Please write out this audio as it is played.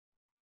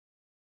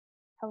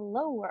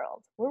Hello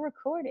world, we're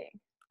recording.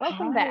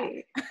 Welcome back.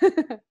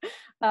 Hi.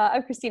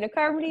 I'm Christina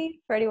Carmody,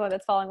 for anyone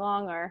that's following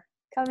along or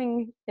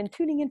coming and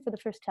tuning in for the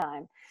first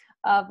time.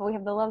 But we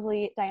have the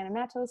lovely Diana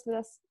Matos with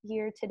us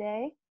here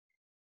today.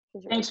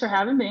 Thanks for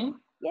having me.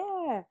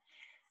 Yeah.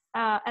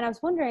 And I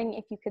was wondering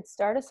if you could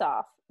start us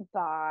off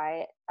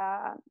by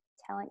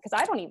telling, because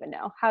I don't even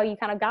know how you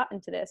kind of got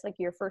into this, like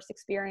your first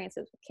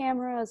experiences with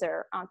cameras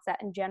or on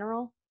set in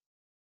general.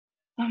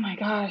 Oh my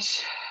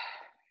gosh.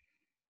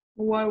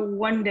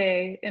 One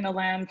day in a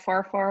land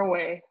far, far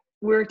away,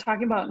 we were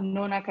talking about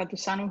Nona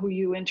Katusano, who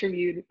you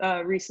interviewed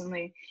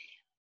recently.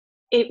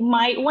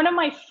 One of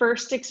my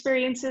first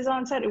experiences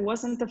on set, it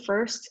wasn't the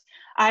first.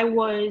 I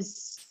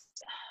was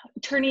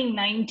turning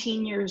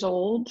 19 years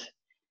old,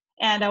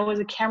 and I was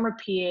a camera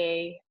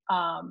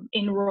PA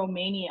in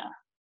Romania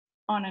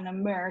on an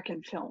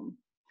American film.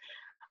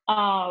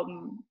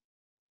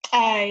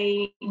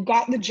 I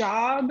got the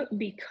job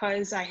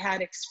because I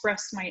had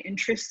expressed my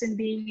interest in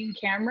being in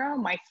camera.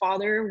 My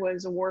father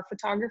was a war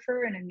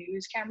photographer and a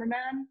news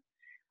cameraman.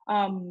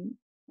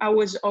 I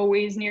was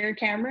always near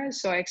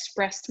cameras, so I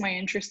expressed my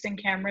interest in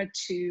camera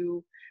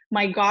to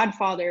my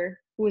godfather,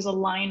 who was a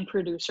line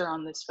producer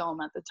on this film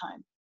at the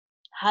time.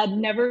 Had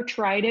never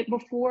tried it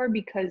before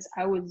because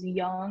I was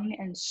young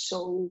and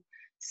so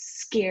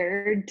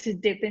scared to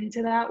dip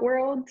into that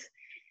world.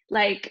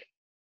 Like,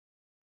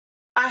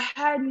 I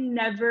had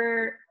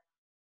never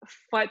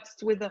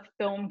futzed with a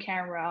film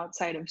camera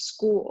outside of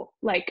school.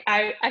 Like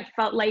I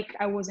felt like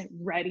I wasn't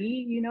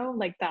ready,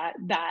 like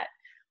that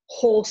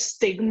whole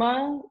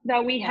stigma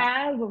that we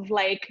have of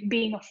like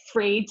being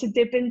afraid to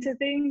dip into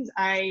things.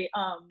 I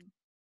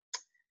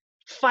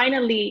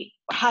finally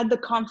had the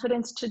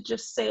confidence to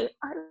just say,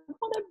 I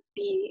want to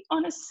be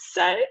on a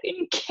set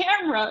in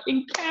camera.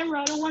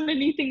 I don't want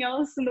anything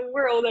else in the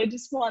world. I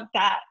just want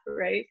that,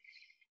 right?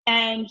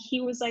 And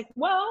he was like,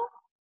 well,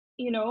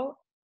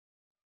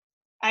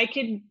 I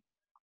could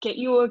get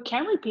you a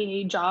camera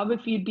PA job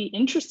if you'd be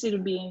interested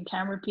in being a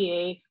camera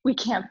PA. We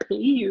can't pay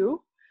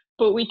you,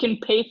 but we can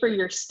pay for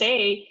your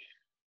stay.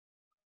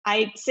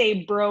 I'd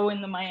say bro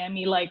in the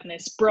Miami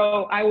likeness.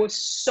 Bro, I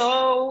was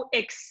so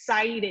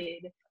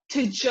excited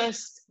to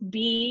just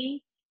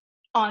be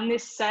on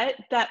this set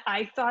that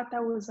I thought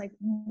that was like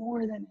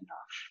more than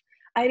enough.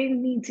 I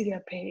didn't need to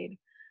get paid.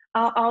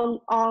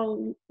 I'll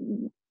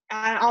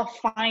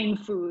find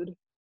food.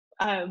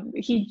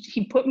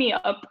 He put me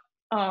up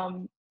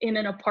in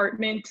an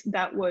apartment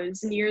that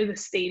was near the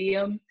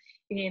stadium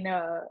in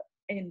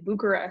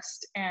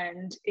Bucharest,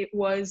 and it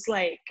was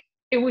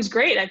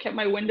great. I kept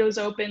my windows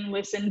open,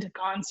 listened to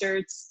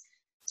concerts.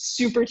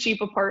 Super cheap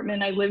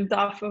apartment. I lived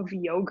off of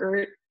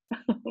yogurt.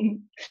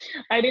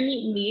 I didn't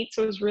eat meat,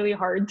 so it was really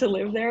hard to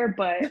live there,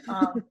 but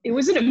it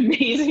was an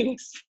amazing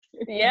experience.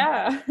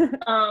 Yeah.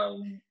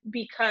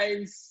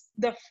 Because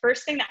the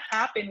first thing that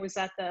happened was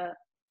that the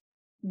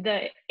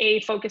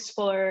focus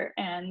puller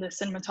and the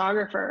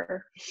cinematographer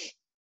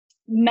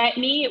met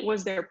me. It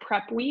was their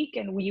prep week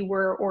and we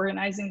were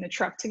organizing the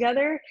truck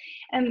together.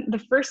 And the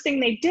first thing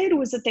they did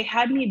was that they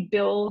had me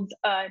build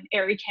an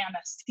Aericam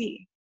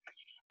ST.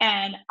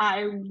 And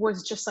I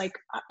was just like,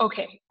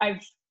 okay,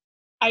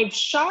 I've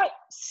shot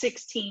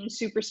 16,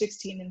 Super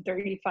 16 and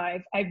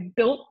 35. I've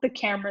built the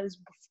cameras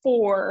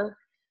before,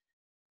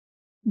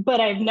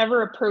 but I've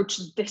never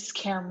approached this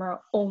camera.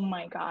 Oh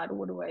my God,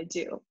 what do I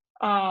do?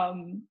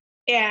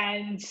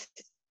 And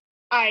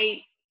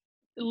I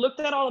looked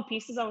at all the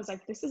pieces. I was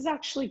like, this is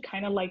actually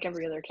kind of like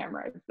every other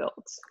camera I've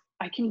built.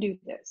 I can do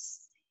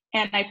this.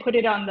 And I put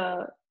it on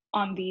the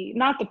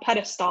not the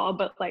pedestal,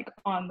 but like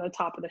on the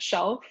top of the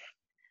shelf.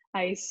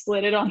 I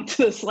slid it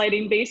onto the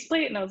sliding base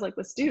plate and I was like,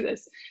 let's do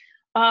this.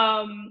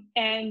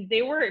 And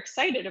they were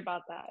excited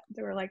about that.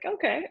 They were like,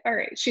 okay, all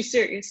right, she's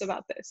serious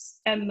about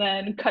this. And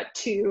then cut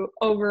to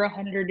over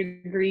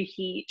 100-degree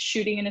heat,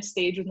 shooting in a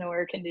stage with no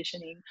air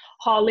conditioning,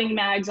 hauling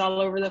mags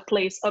all over the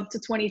place, up to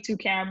 22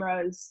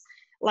 cameras.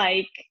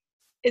 Like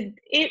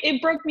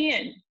it broke me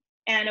in.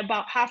 And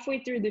about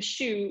halfway through the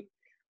shoot,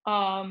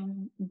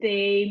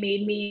 they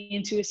made me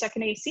into a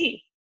second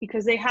AC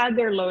because they had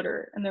their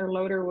loader, and their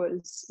loader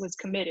was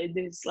committed.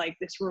 This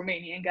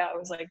Romanian guy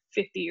was like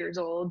 50 years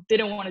old,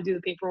 didn't want to do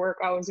the paperwork.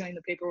 I was doing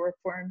the paperwork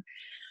for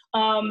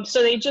him.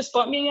 So they just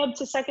bumped me up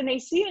to second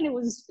AC, and it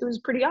was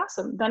pretty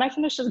awesome. Then I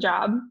finished the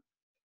job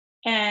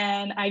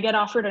and I get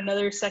offered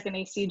another second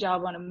AC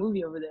job on a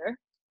movie over there.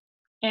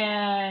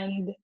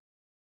 And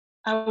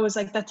I was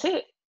like, that's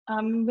it.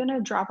 I'm going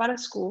to drop out of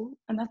school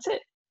and that's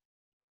it.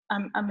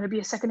 I'm going to be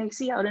a second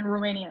AC out in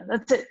Romania.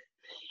 That's it.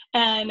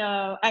 And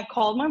I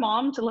called my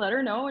mom to let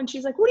her know. And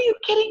she's like, what are you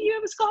kidding? You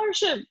have a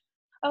scholarship.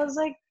 I was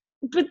like,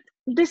 but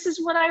this is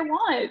what I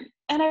want.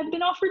 And I've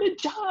been offered a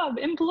job,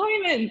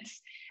 employment.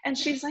 And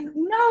she's like,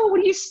 no, what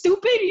are you,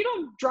 stupid? You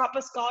don't drop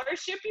a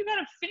scholarship. You got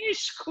to finish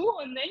school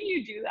and then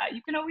you do that.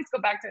 You can always go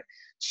back to it.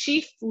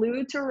 She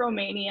flew to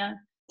Romania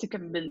to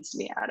convince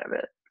me out of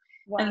it.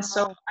 Wow. And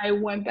so I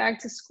went back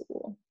to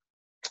school.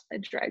 I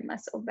dragged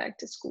myself back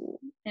to school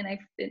and I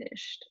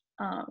finished.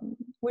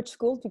 Which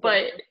school did you go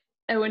to?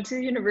 I went to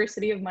the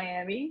University of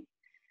Miami.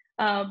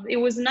 It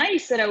was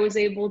nice that I was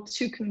able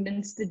to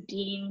convince the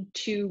dean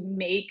to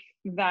make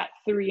that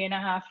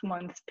 3.5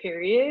 month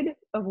period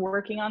of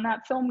working on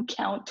that film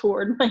count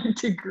toward my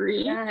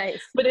degree.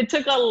 Nice. But it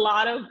took a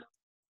lot of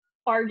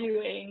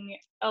arguing,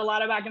 a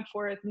lot of back and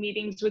forth,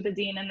 meetings with the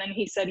dean, and then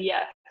he said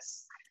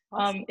yes.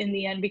 Awesome. In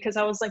the end, because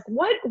I was like,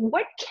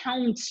 what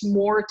counts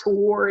more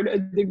toward a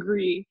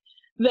degree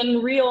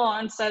than real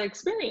on-set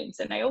experience?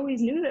 And I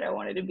always knew that I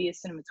wanted to be a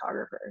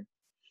cinematographer.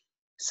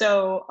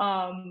 So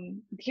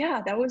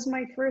yeah, that was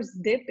my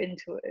first dip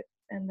into it.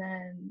 And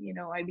then, you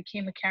know, I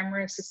became a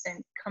camera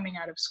assistant coming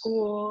out of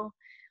school.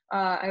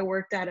 I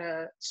worked at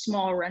a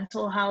small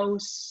rental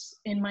house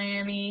in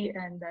Miami,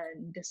 and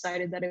then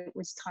decided that it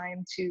was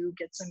time to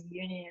get some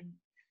union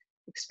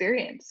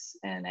experience.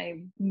 And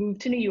I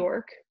moved to New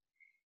York,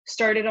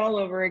 started all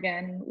over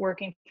again,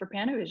 working for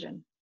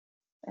Panavision.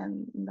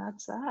 And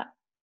that's that.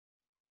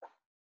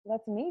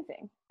 That's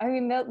amazing. I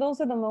mean, those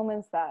are the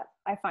moments that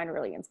I find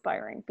really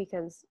inspiring,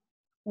 because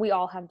we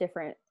all have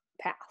different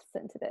paths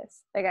into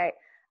this. Like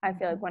I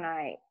feel like when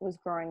I was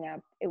growing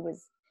up, it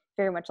was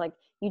very much like,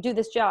 you do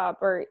this job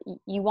or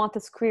you want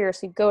this career,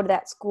 so you go to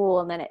that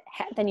school, and then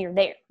then you're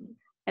there,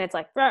 and it's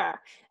like, rah.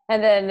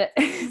 And then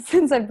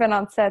since I've been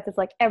on sets, it's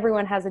like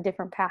everyone has a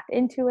different path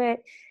into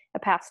it, a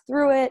path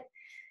through it,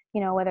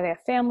 you know, whether they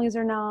have families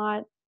or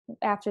not,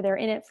 after they're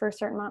in it for a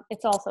certain amount.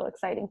 It's also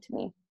exciting to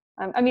me.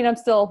 I mean, I'm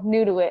still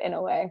new to it in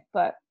a way,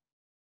 but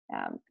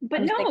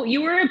no,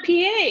 you were a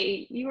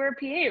PA. You were a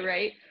PA,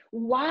 right?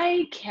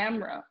 Why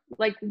camera?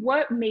 Like,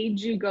 what made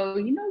you go,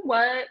 you know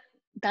what?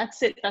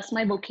 That's it. That's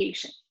my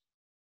vocation.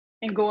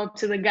 And go up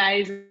to the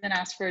guys and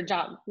ask for a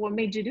job. What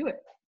made you do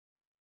it?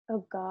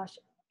 Oh gosh,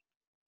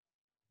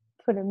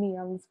 putting me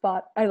on the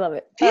spot. I love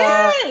it.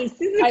 Yes,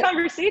 this is a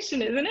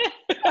conversation, isn't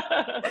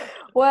it?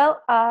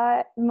 Well,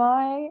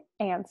 my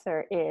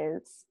answer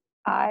is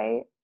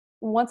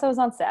once I was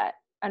on set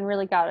and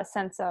really got a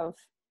sense of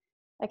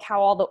like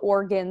how all the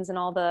organs and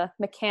all the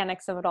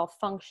mechanics of it all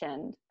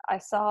functioned, I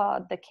saw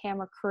the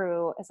camera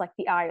crew as like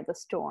the eye of the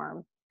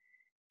storm,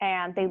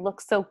 and they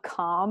look so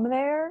calm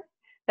there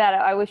that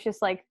I was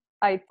just like,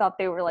 I thought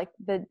they were like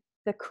the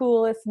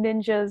coolest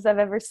ninjas I've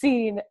ever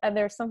seen. And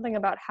there's something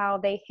about how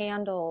they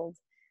handled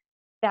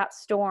that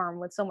storm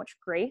with so much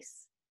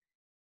grace.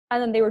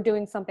 And then they were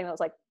doing something that was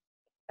like,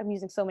 I'm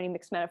using so many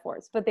mixed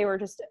metaphors, but they were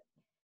just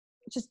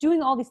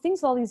doing all these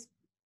things, all these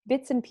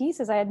bits and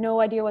pieces. I had no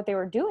idea what they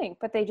were doing,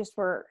 but they just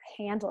were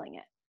handling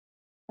it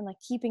and like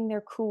keeping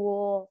their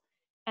cool.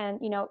 And,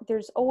 you know,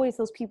 there's always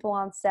those people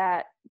on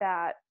set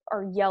that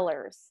are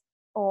yellers,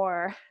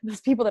 or those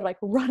people that are like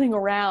running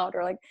around,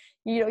 or like,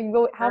 you know, you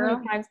go, how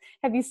many times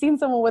have you seen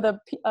someone with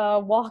a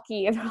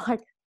walkie and they're like,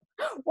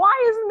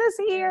 why isn't this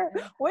here?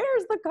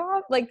 Where's the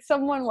cop? Like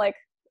someone like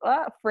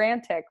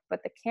frantic,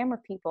 but the camera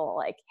people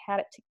like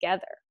had it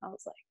together. I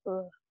was like,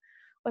 ugh,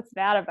 what's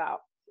that about?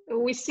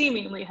 We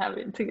seemingly have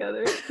it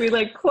together. We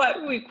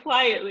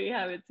quietly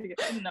have it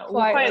together. No, we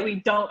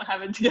quietly don't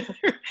have it together.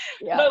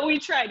 Yeah. But we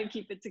try to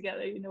keep it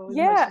together, you know, as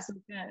much as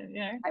we can.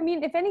 Yeah. I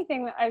mean, if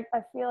anything, I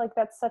feel like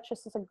that's such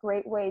a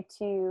great way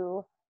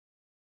to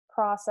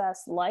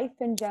process life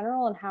in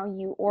general, and how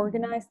you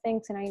organize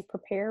things and how you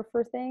prepare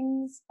for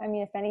things. I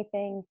mean, if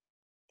anything,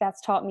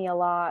 that's taught me a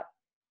lot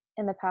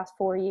in the past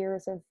 4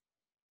 years of,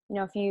 you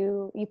know, if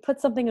you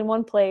put something in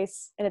one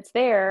place and it's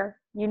there,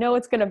 you know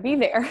it's going to be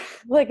there.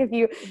 Like if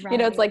you, you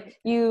know, it's like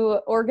you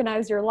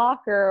organize your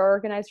locker or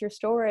organize your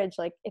storage.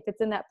 Like if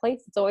it's in that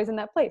place, it's always in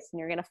that place, and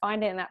you're going to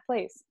find it in that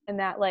place. And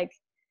that like,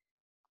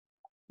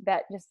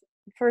 that just,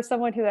 for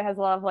someone who has a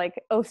lot of like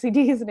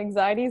OCDs and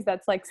anxieties,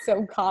 that's like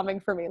so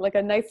calming for me. Like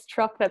a nice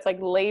truck that's like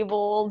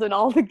labeled and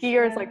all the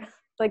gear is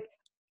like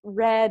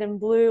red and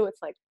blue.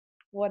 It's like,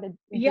 what a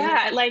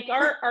like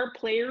our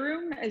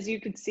playroom, as you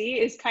could see,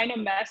 is kind of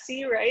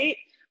messy, right?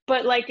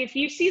 But like if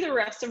you see the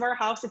rest of our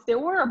house, if there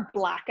were a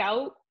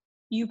blackout,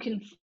 you can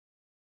find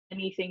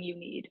anything you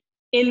need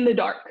in the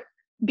dark.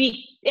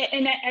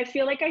 And I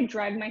feel like I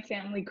drive my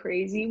family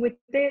crazy with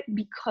it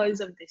because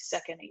of this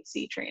second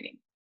AC training.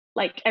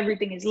 Like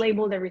everything is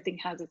labeled, everything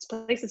has its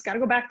place. It's got to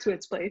go back to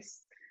its place.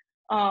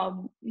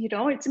 You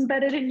know, it's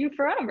embedded in you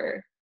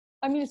forever.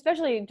 I mean,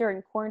 especially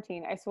during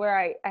quarantine, I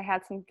swear I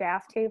had some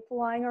gaff tape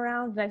lying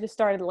around, and I just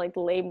started like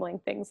labeling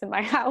things in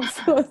my house.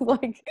 It was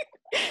like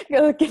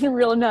getting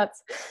real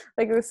nuts.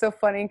 Like it was so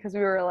funny because we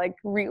were like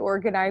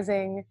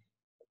reorganizing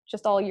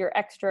just all your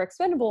extra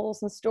expendables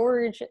and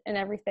storage and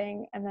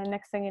everything. And then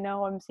next thing you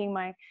know, I'm seeing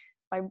my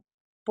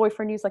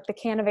boyfriend use like the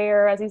can of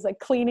air as he's like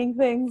cleaning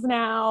things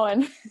now.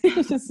 And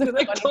it's just so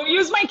like, don't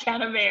use my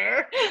can of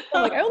air.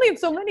 I'm like, I only have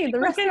so many. The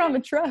rest are on the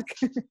truck.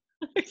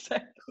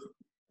 Exactly.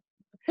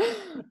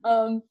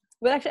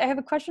 But actually I have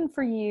a question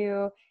for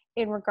you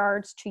in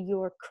regards to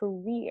your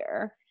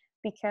career,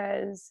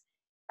 because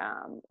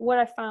what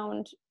I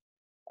found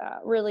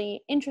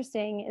really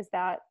interesting is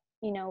that,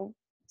 you know,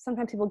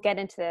 sometimes people get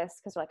into this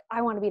because they're like,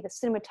 I want to be the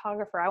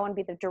cinematographer, I want to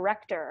be the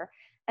director,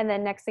 and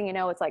then next thing you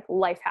know, it's like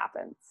life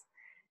happens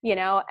you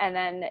know, and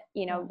then,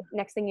 you know,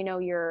 next thing you know,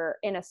 you're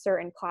in a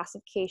certain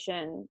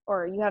classification,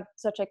 or you have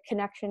such a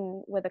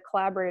connection with a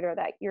collaborator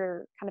that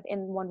you're kind of in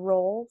one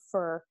role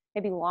for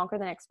maybe longer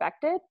than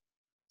expected.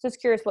 Just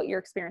curious what your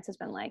experience has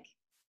been like.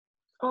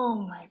 Oh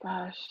my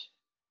gosh.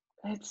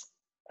 It's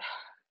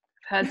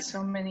I've had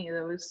so many of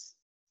those.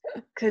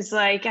 Cause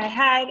like I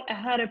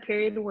had a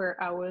period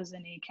where I was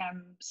an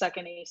ACAM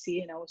second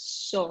AC, and I was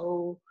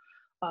so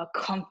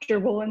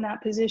comfortable in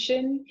that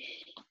position.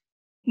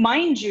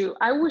 Mind you,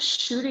 I was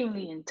shooting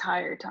the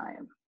entire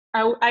time.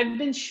 I've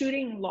been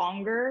shooting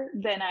longer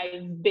than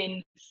I've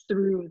been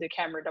through the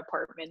camera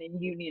department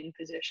in union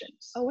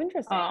positions. Oh,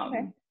 interesting.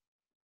 Okay.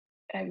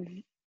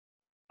 Um,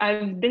 I've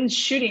I've been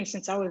shooting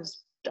since I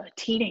was a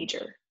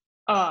teenager.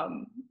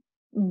 Um,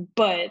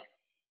 but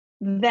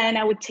then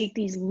I would take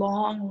these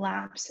long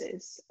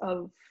lapses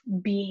of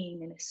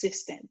being an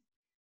assistant,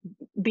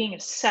 being a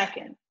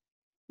second,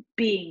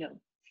 being a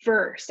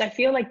first. I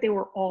feel like they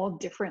were all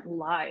different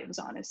lives,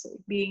 honestly,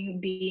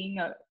 being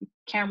a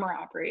camera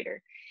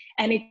operator.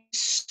 And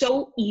it's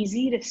so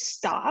easy to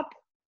stop,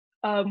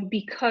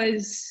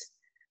 because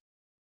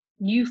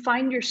you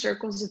find your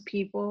circles of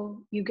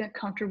people, you get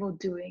comfortable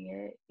doing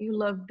it, you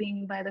love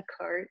being by the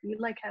cart, you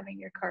like having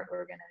your cart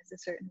organized a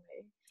certain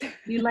way,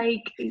 you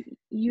like,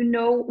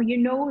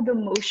 the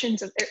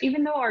motions of,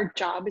 even though our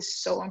job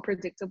is so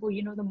unpredictable,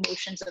 you know the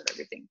motions of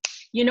everything.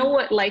 You know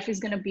what life is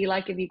going to be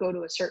like if you go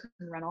to a certain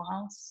rental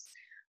house.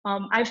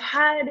 I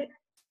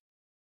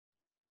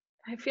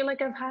feel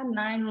like I've had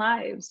 9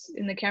 lives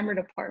in the camera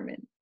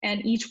department,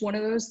 and each one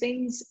of those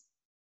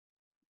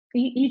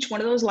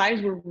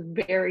lives were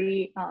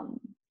very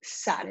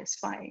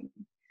satisfying,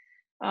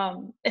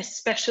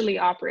 especially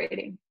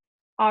operating.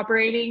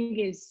 Operating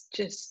is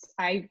just,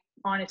 I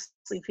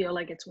honestly feel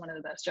like it's one of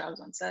the best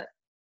jobs on set.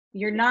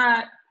 You're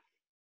not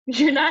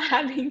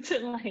having to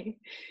like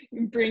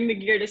bring the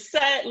gear to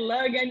set,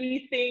 lug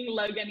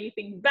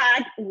anything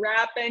back,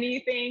 wrap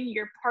anything.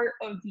 You're part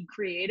of the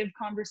creative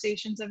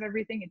conversations of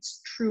everything. It's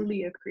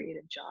truly a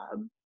creative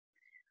job.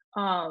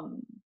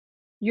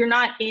 You're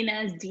not in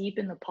as deep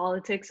in the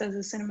politics as a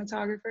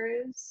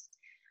cinematographer is.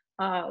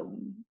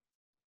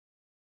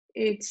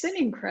 It's an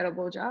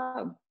incredible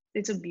job.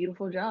 It's a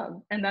beautiful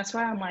job. And that's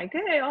why I'm like,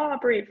 hey, I'll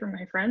operate for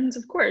my friends,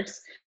 of course,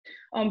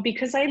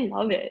 because I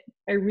love it.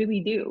 I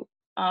really do.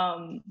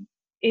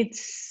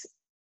 It's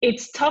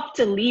tough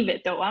to leave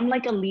it though. I'm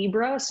like a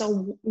Libra,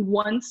 so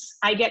once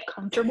I get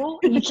comfortable,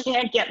 you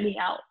can't get me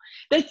out.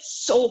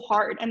 That's so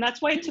hard. And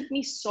that's why it took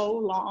me so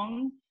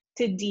long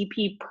to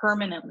DP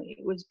permanently,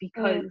 was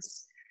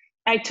because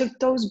I took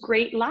those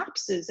great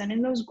lapses. And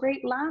in those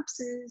great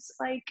lapses,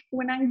 like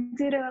when I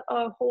did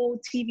a whole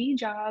TV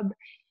job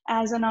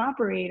as an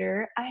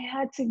operator, I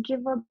had to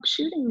give up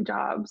shooting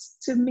jobs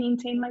to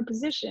maintain my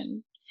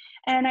position.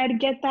 And I'd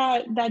get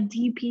that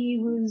DP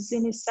who's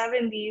in his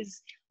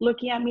 70s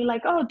looking at me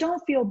like, oh,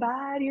 don't feel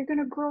bad, you're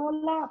gonna grow a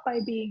lot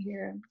by being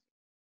here.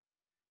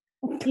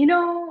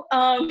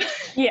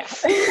 Yeah.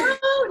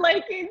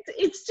 Like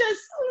it's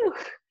just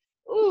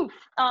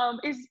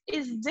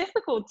it's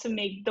difficult to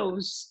make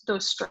those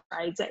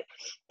strides.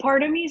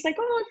 Part of me is like,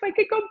 oh, if I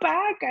could go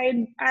back,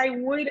 I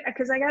would,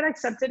 because I got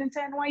accepted into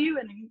NYU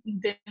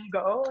and didn't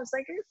go. I was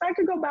like, if I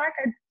could go back,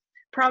 I'd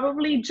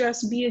probably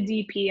just be a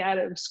DP out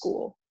of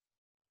school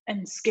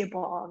and skip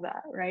all of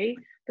that, right?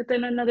 But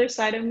then another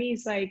side of me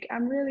is like,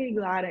 I'm really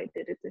glad I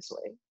did it this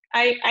way.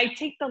 I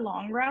take the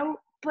long route,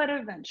 but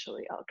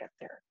eventually I'll get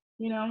there,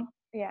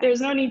 Yeah.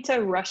 There's no need to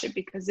rush it,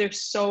 because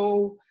there's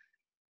so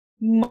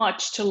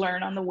much to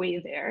learn on the way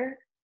there,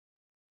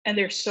 and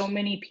there's so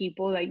many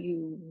people that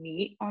you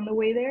meet on the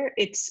way there.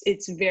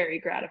 It's very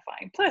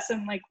gratifying. Plus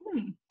I'm like,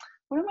 when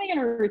am I going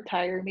to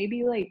retire?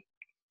 Maybe like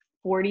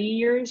 40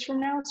 years from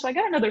now. So I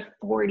got another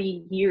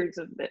 40 years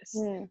of this.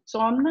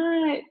 So I'm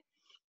not.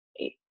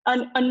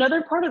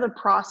 Another part of the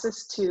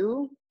process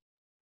too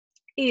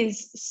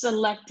is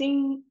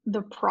selecting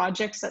the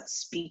projects that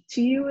speak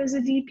to you as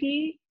a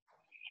DP.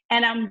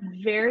 And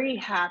I'm very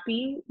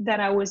happy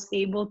that I was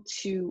able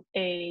to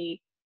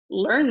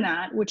learn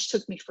that, which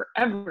took me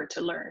forever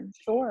to learn.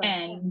 Sure.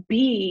 And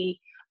B,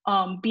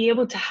 be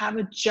able to have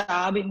a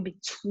job in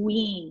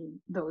between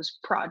those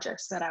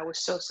projects that I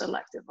was so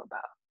selective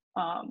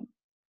about.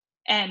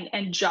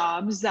 And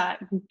jobs that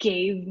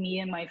gave me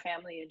and my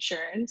family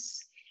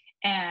insurance,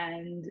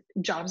 and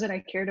jobs that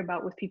I cared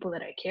about with people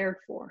that I cared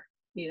for,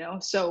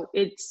 So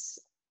it's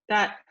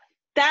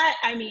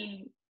I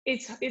mean,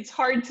 it's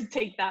hard to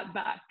take that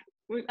back.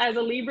 As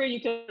a Libra, you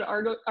could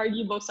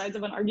argue both sides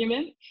of an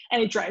argument,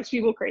 and it drives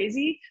people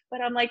crazy. But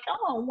I'm like,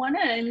 on one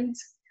end,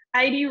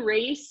 I'd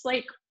erase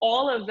like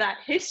all of that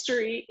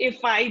history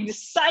if I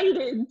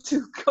decided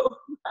to go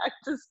back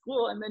to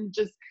school and then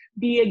just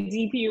be a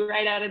DP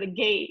right out of the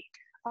gate.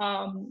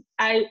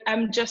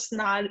 I'm just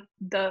not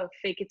the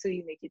fake it till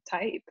you make it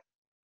type.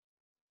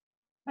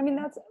 I mean,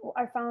 that's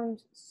I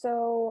found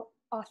so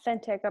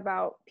authentic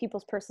about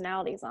people's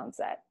personalities on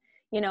set.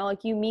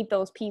 Like you meet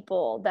those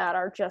people that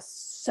are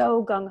just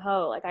so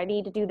gung-ho, like I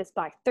need to do this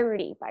by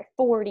 30, by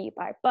 40,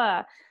 by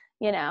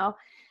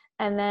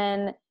and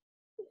then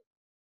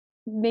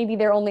maybe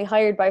they're only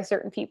hired by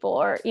certain people,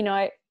 or, you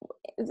know,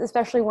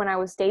 especially when I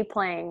was day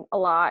playing a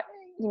lot,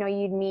 you know,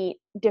 you'd meet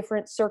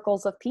different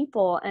circles of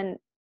people, and,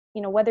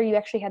 you know, whether you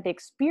actually had the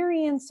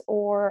experience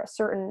or a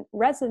certain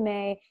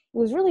resume, it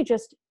was really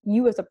just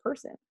you as a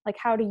person. Like,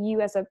 how do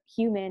you as a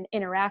human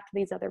interact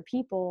with these other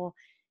people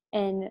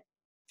and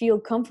feel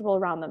comfortable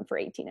around them for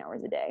 18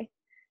 hours a day?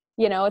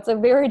 You know, it's a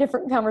very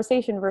different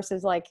conversation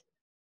versus like,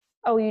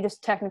 oh, you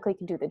just technically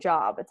can do the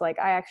job. It's like,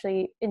 I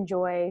actually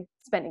enjoy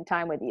spending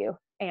time with you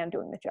and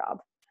doing the job.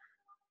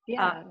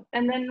 Yeah.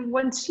 And then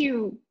once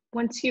you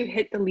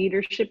hit the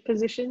leadership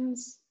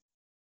positions,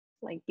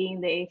 like being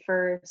the A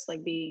first,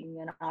 like being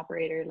an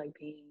operator, like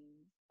being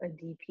a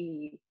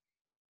DP,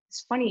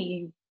 it's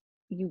funny,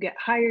 you get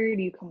hired,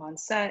 you come on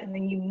set, and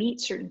then you meet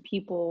certain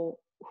people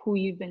who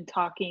you've been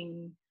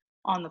talking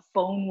on the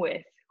phone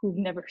with who've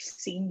never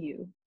seen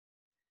you.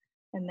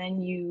 And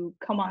then you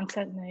come on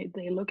set and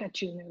they look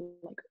at you and they're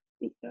like,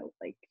 you know,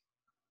 like,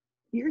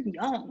 you're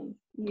young,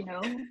 you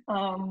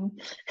know.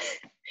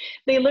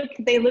 They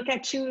look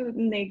at you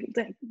and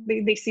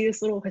they see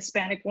this little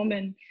Hispanic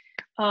woman.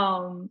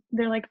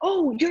 They're like,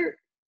 oh, you're,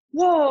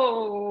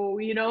 whoa,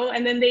 you know.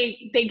 And then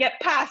they get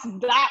past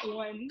that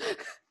one,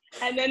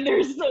 and then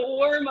there's the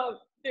warm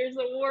up.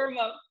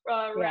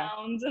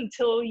 Rounds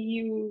until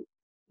you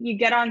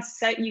get on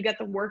set, you get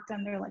the work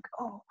done. They're like,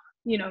 oh,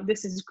 you know,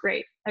 this is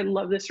great. I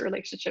love this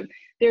relationship.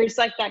 There's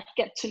like that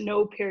get to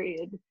know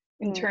period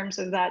in terms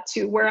of that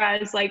too.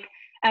 Whereas like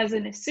as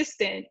an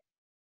assistant,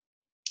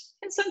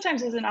 and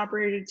sometimes as an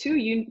operator too,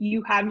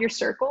 you have your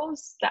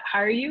circles that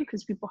hire you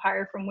because people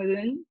hire from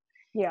within.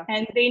 Yeah.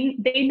 And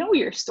they know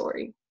your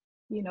story.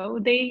 You know,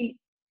 they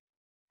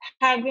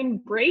have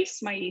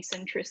embraced my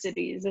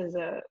eccentricities as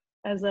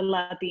a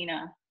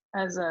Latina,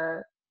 as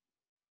a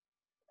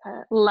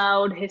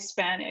loud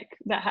Hispanic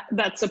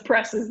that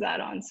suppresses that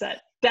on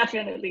set.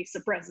 Definitely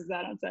suppresses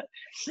that on set.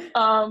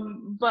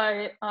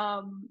 But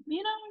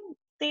you know,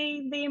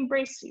 they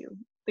embrace you.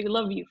 They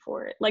love you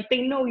for it. Like, they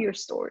know your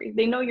story.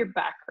 They know your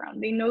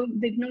background. They've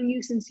known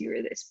you since you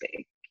were this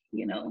big,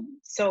 you know?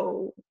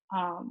 So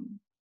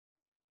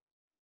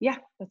yeah,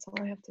 that's all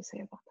I have to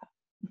say about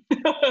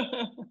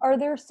that. Are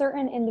there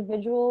certain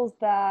individuals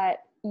that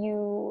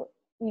you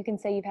can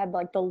say you've had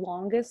like the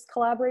longest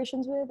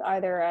collaborations with,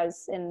 either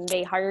as in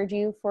they hired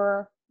you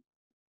for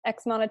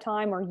X amount of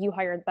time or you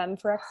hired them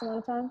for X amount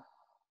of time?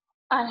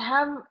 I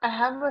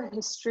have a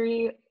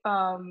history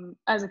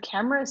as a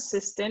camera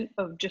assistant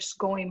of just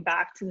going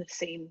back to the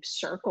same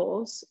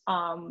circles.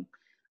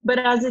 But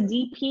as a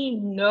DP,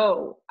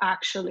 no,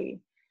 actually,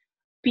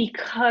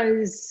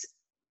 because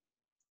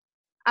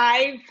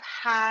I've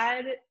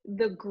had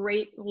the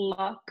great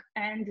luck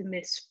and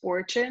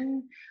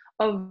misfortune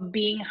of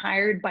being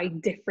hired by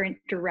different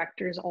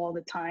directors all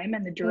the time,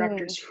 and the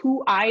directors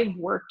who I've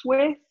worked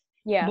with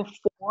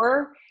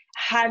before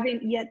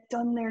haven't yet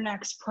done their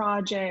next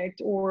project,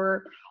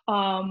 or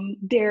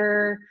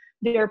their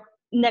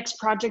next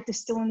project is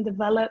still in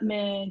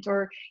development,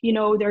 or, you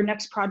know, their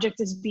next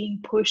project is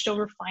being pushed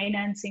over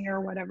financing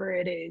or whatever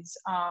it is,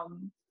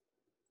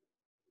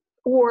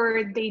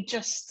 or they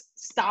just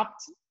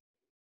stopped,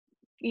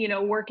 you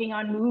know, working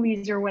on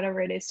movies or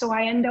whatever it is. So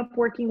I end up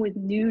working with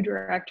new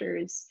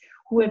directors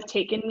who have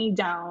taken me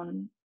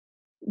down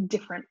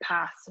different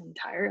paths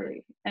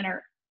entirely and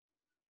are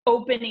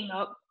opening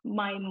up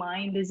my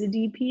mind as a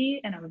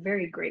DP. And I'm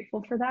very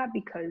grateful for that,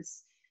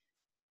 because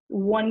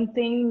one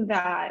thing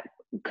that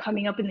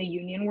coming up in the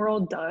union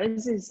world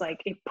does is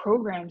like it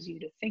programs you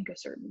to think a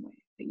certain way,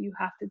 that you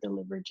have to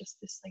deliver just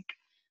this like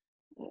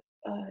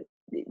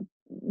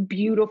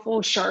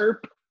beautiful,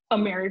 sharp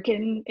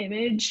American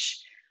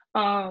image,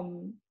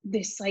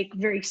 this like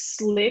very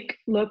slick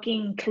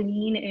looking,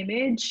 clean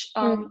image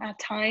at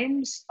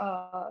times,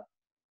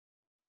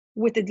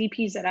 with the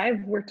DPs that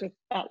I've worked with,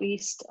 at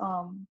least.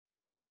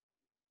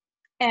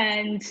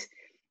 And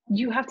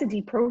you have to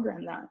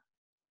deprogram that.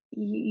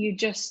 You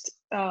just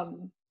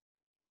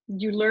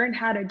you learn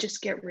how to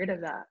just get rid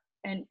of that.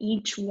 And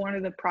each one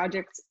of the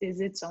projects is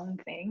its own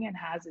thing and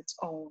has its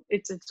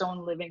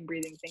own living,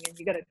 breathing thing, and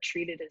you got to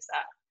treat it as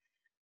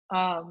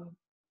that.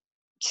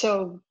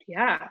 So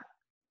yeah,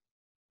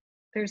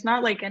 there's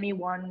not like any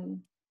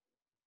one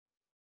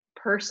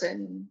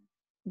person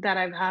that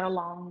I've had a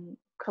long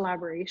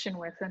collaboration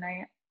with, and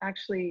I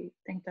actually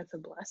think that's a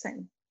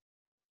blessing.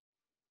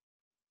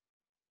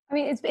 I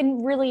mean, it's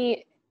been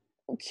really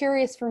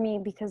curious for me,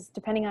 because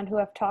depending on who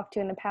I've talked to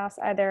in the past,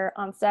 either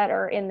on set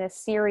or in this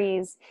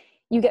series,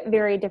 you get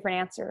very different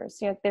answers.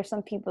 You know, there's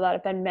some people that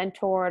have been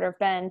mentored or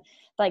been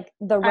like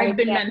the right. I've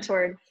been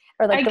mentored.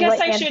 Or like I guess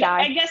I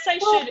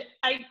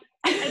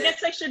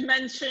should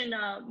mention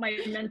my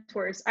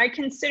mentors. I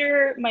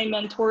consider my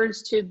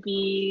mentors to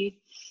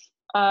be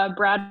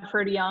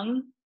Bradford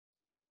Young.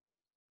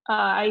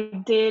 I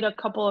did a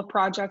couple of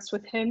projects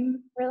with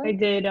him. Really? I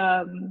did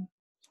A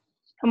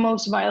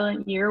Most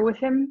Violent Year with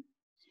him.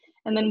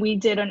 And then we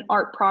did an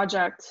art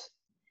project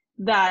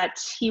that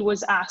he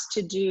was asked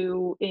to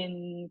do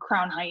in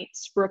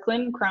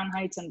Brooklyn, Crown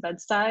Heights and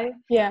Bed-Stuy,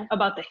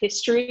 about the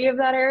history of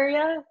that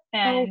area.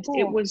 And cool.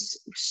 It was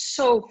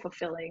so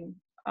fulfilling.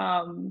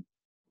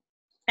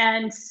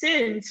 And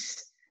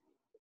since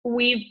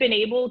we've been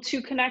able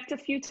to connect a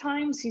few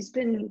times, he's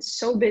been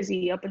so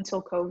busy up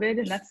until COVID.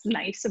 And that's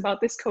nice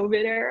about this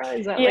COVID era,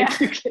 is that like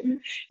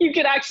you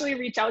can actually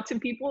reach out to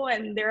people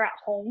and they're at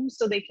home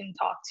so they can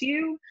talk to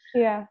you.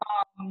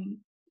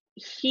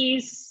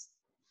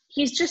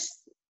 He's just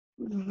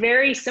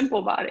very simple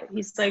about it.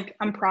 He's like,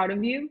 I'm proud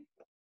of you.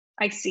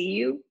 I see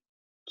you.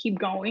 Keep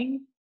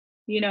going,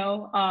 you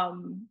know?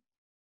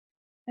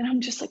 And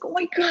I'm just like, oh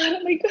my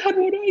God, what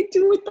do I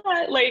do with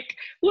that? Like,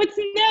 what's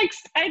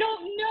next? I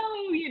don't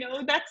know, you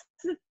know? That's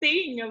the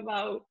thing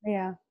about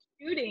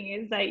shooting,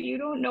 is that you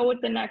don't know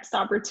what the next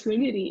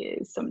opportunity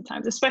is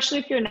sometimes, especially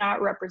if you're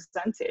not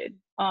represented.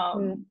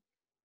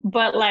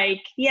 But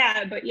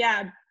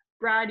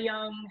Brad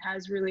Young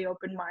has really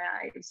opened my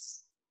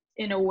eyes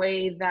in a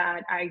way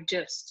that I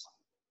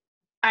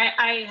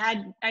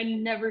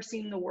never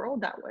seen the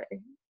world that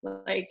way.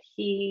 Like,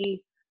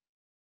 he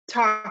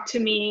talked to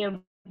me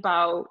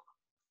about,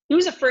 he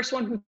was the first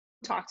one who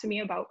talked to me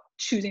about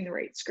choosing the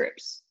right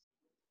scripts.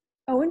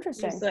 Oh,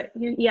 interesting.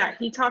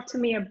 He talked to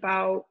me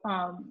about,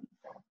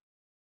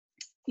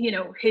 you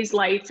know, his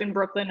life in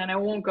Brooklyn, and I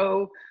won't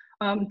go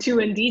too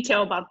in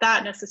detail about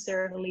that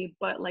necessarily,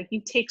 but like,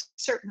 you take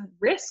certain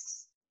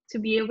risks to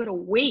be able to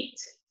wait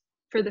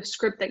for the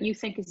script that you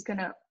think is going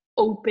to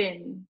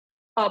open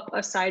up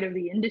a side of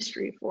the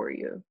industry for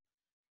you.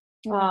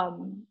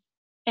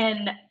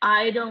 And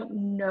I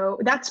don't know,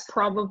 that's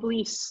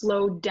probably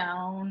slowed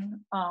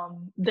down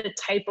the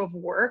type of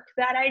work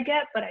that I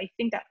get, but I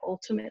think that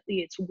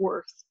ultimately it's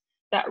worth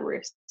that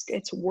risk.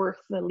 It's worth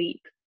the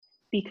leap,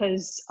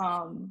 because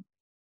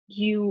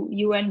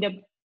you end up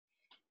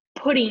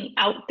putting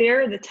out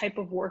there the type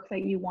of work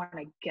that you want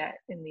to get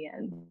in the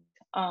end.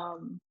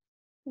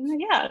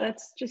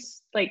 That's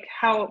just like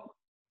how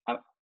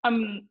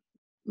I'm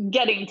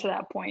getting to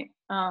that point.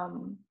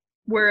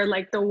 Where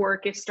like the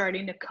work is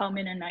starting to come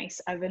in a nice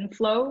ebb and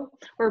flow,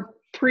 or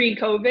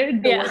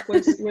pre-COVID, the work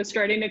was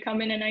starting to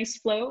come in a nice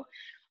flow.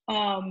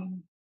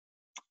 And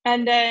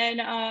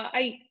then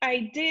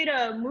I did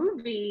a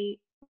movie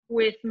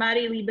with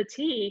Maddie Lee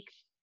Batik,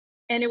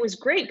 and it was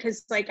great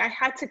because like I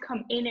had to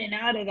come in and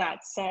out of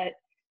that set.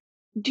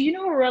 Do you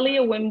know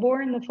Aurelia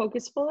Wimborne, the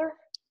focus puller?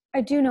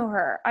 I do know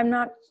her. I'm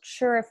not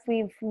sure if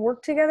we've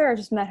worked together. I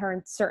just met her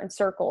in certain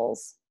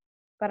circles.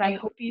 But I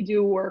hope you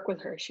do work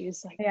with her.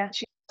 She's like,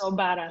 she's so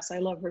badass. I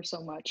love her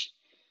so much.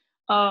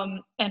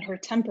 And her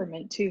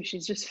temperament too.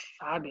 She's just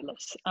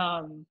fabulous.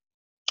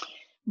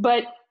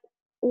 But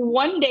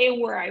one day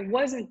where I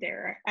wasn't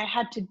there, I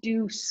had to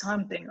do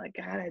something. Like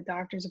I had a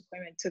doctor's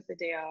appointment, took the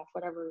day off,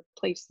 whatever,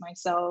 placed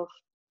myself.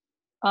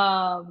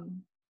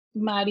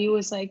 Maddie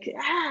was like,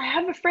 I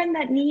have a friend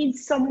that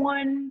needs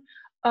someone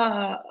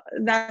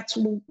that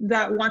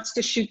wants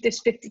to shoot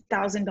this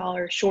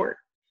 $50,000 short.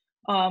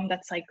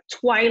 That's like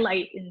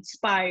Twilight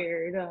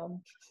inspired.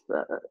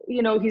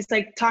 You know, he's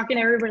like talking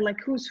to everybody like,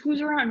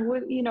 who's around?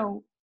 What, you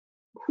know,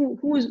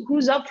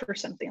 who's up for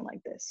something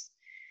like this?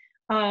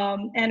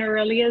 And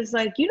Aurelia's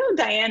like, you know,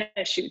 Diana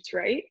shoots,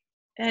 right?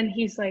 And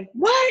he's like,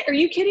 what? Are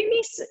you kidding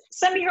me?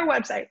 Send me her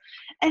website.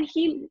 And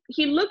he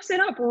looks it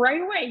up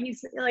right away.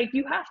 He's like,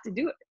 you have to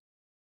do it.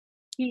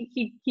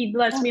 He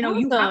lets me know,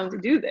 you have to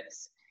do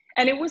this.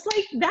 And it was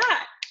like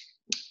that,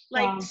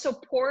 like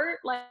support,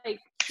 like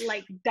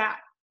that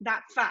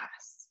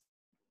fast.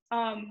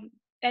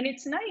 And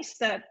it's nice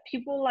that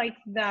people like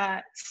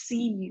that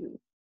see you,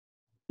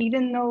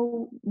 even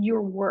though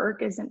your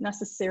work isn't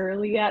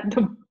necessarily at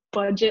the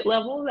budget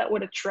level that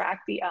would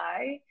attract the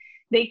eye.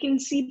 They can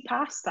see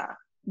past that.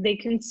 They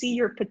can see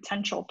your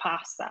potential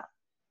past that.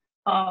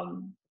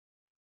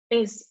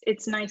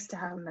 It's nice to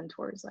have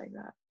mentors like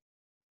that.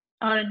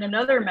 And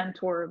another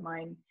mentor of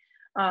mine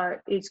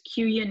is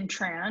Kyuyin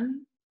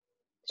Tran.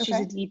 She's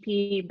a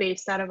DP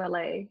based out of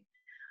LA.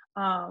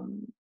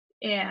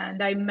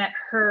 And I met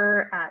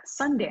her at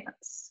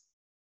Sundance.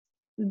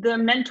 The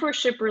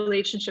mentorship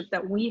relationship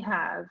that we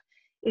have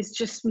is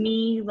just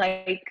me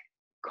like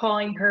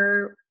calling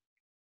her,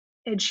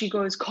 and she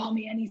goes, call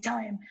me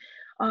anytime,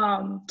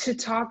 to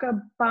talk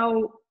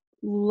about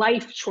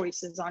life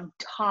choices on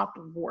top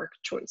of work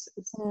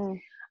choices.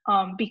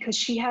 Because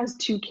she has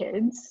 2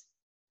 kids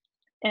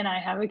and I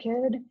have a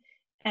kid,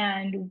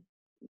 and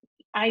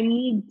I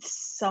need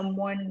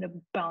someone to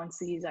bounce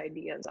these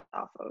ideas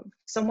off of,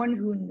 someone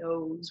who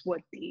knows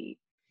what the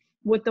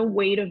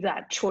weight of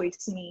that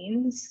choice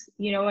means,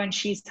 you know, and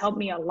she's helped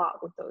me a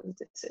lot with those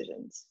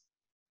decisions.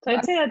 So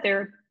I'd say that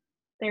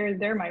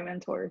they're my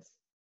mentors.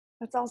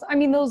 That's awesome. I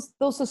mean, those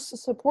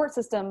support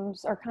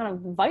systems are kind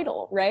of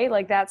vital, right?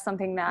 Like that's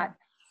something that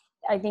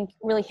I think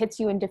really hits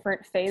you in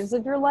different phases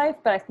of your life,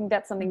 but I think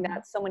that's something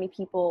that so many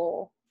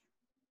people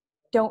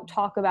don't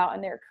talk about in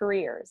their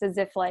careers, as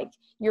if like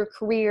your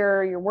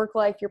career, your work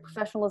life, your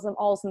professionalism,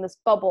 all is in this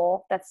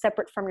bubble that's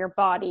separate from your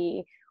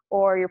body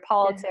or your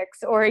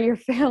politics or your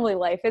family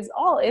life. It's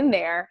all in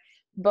there.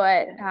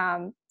 But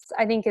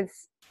I think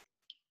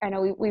I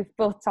know we've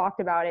both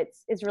talked about it.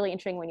 It's really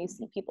interesting when you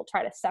see people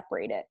try to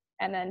separate it,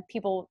 and then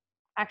people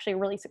actually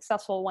really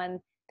successful when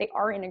they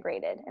are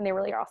integrated and they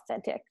really are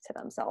authentic to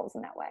themselves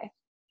in that way.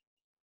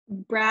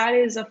 Brad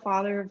is a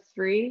father of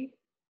 3,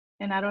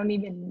 and I don't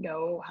even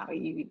know how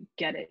you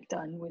get it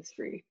done with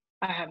 3.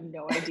 I have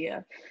no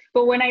idea.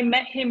 But when I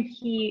met him,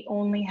 he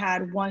only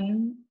had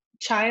 1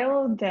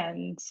 child,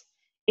 and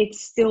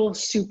it's still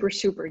super,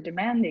 super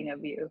demanding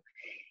of you.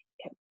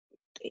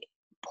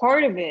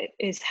 Part of it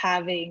is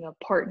having a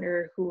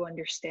partner who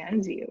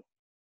understands you,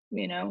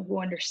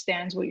 who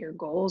understands what your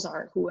goals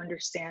are, who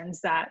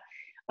understands that,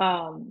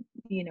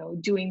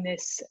 doing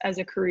this as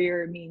a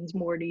career means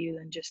more to you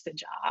than just a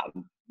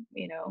job,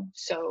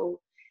 so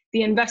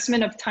the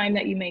investment of time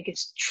that you make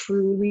is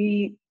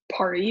truly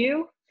part of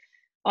you.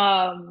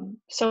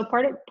 So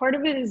part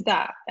of it is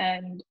that,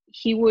 and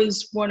he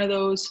was one of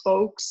those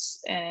folks,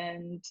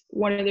 and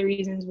one of the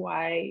reasons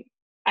why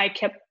I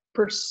kept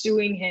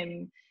pursuing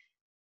him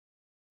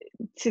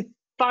to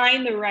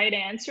find the right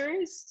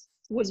answers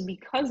was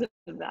because of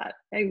that.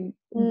 I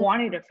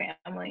wanted a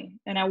family,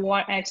 and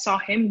I saw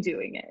him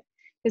doing it,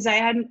 because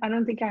I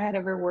don't think I had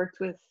ever worked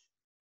with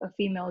a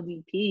female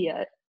DP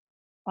yet,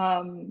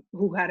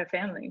 who had a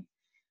family.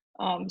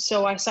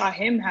 So I saw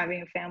him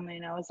having a family,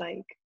 and I was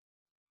like,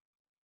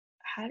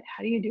 how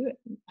do you do it?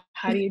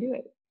 How do you do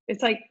it?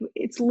 It's like,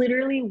 it's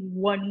literally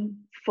 1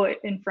 foot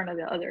in front of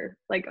the other,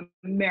 like a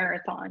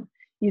marathon.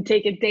 You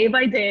take it day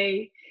by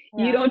day.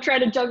 Yeah. You don't try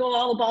to juggle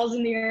all the balls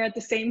in the air at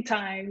the same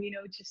time,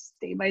 just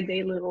day by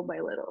day, little by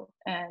little.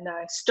 And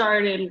I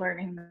started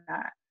learning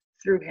that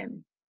through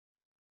him.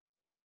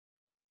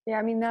 Yeah,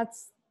 I mean,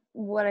 that's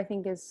what I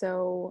think is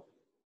so,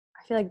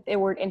 I feel like the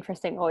word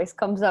interesting always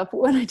comes up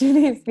when I do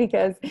these,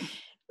 because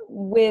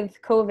with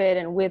COVID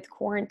and with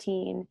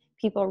quarantine,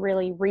 people are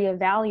really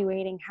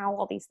reevaluating how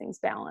all these things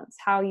balance,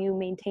 how you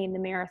maintain the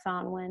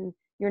marathon when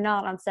you're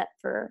not on set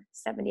for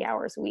 70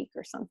 hours a week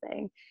or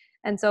something.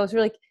 And so I was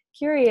really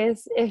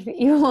curious if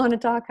you want to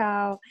talk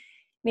how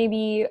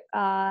maybe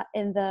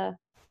in the,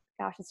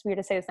 gosh, it's weird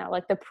to say this now,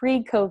 like the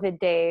pre-COVID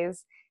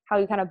days, how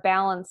you kind of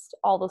balanced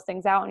all those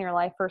things out in your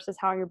life versus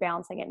how you're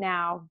balancing it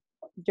now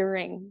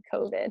during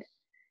COVID.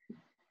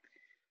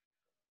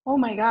 Oh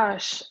my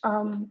gosh.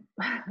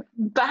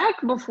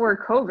 Back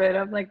before COVID,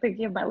 I'm like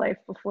thinking of my life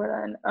before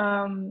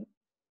then.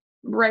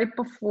 Right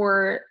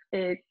before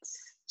it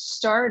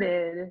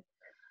started,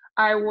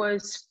 I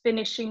was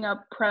finishing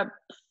up prep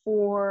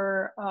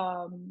for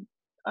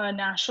a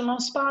national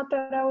spot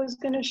that I was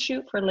going to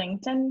shoot for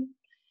LinkedIn.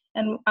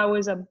 And I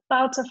was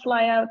about to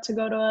fly out to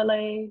go to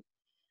LA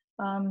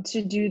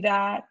to do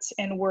that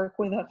and work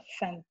with a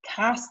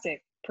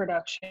fantastic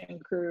production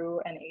crew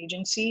and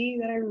agency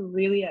that I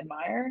really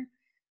admire.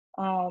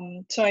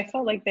 So I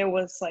felt like there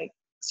was like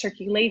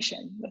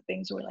circulation, the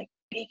things were like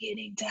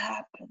beginning to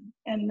happen.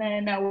 And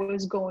then I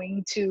was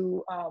going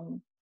to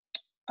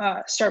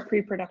start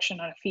pre-production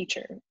on a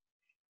feature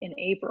in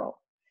April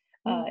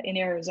in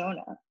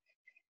Arizona.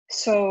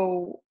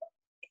 So,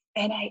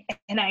 and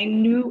I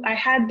knew I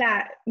had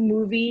that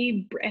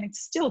movie, and it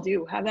still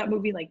do have that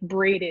movie like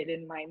braided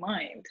in my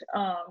mind.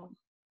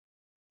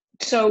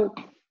 So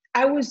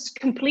I was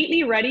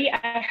completely ready.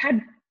 I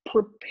had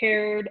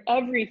prepared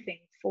everything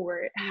for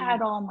it,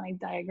 had all my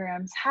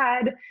diagrams,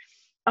 had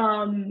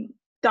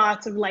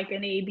thoughts of like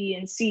an A, B,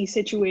 and C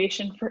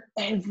situation for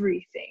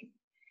everything.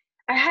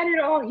 I had it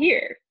all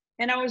here,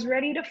 and I was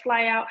ready to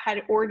fly out,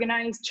 had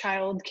organized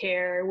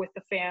childcare with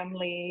the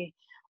family.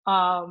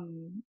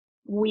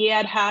 We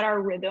had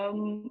our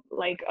rhythm,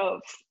 like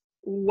of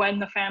when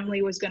the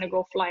family was going to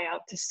go fly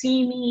out to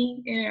see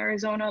me in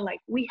Arizona. Like,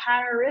 we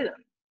had our rhythm.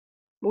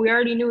 We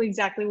already knew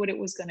exactly what it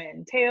was going to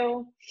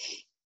entail.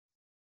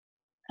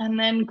 And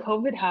then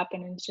COVID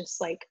happened and just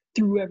like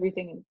threw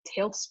everything in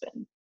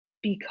tailspin,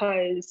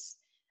 because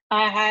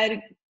I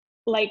had,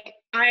 like,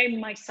 I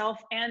myself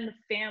and the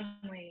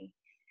family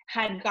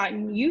had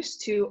gotten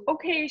used to,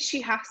 okay, she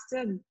has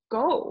to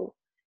go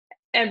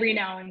every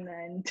now and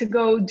then to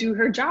go do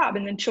her job,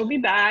 and then she'll be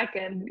back,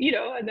 and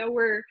I know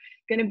we're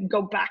gonna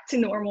go back to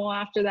normal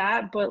after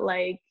that. But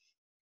like,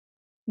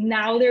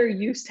 now they're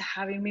used to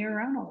having me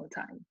around all the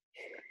time.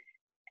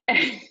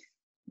 And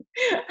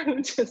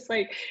I'm just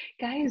like,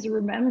 guys,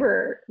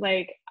 remember,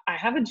 like, I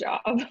have a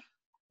job.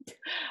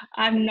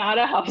 I'm not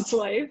a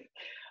housewife.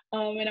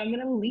 And I'm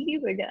gonna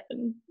leave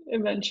again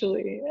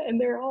eventually. And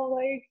they're all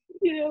like,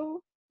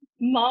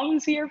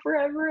 mom's here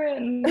forever,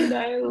 and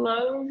I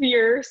love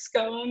your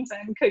scones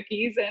and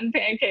cookies and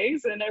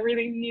pancakes and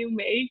everything you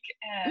make.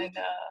 And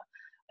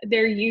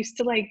they're used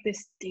to like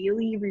this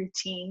daily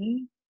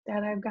routine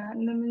that I've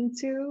gotten them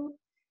into.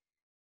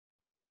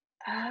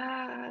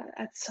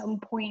 At some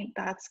point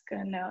that's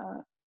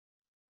gonna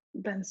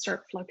then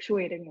start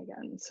fluctuating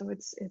again. So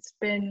it's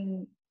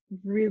been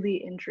really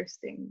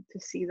interesting to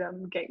see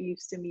them get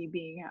used to me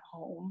being at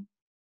home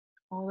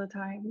all the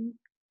time.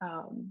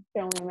 Can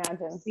only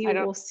imagine.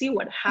 We'll see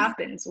what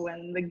happens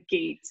when the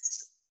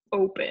gates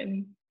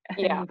open.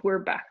 Yeah. and we're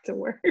back to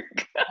work.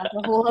 That's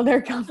a whole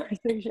other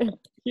conversation.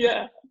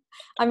 Yeah.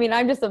 I mean,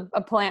 I'm just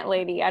a plant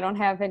lady. I don't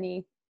have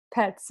any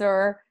pets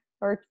or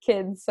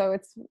kids, so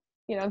it's,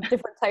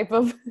 different type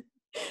of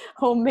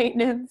home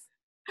maintenance.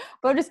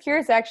 But I'm just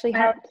curious actually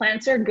how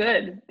Plants are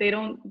good.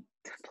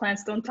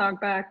 Plants don't talk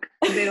back.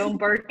 They don't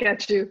bark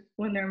at you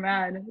when they're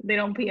mad. They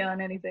don't pee on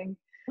anything.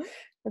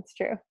 that's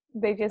true.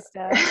 They just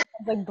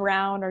like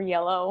brown or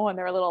yellow when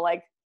they're a little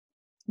like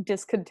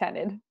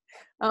discontented.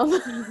 Um,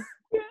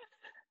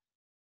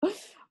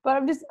 but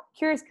I'm just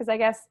curious because I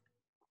guess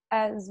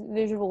as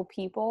visual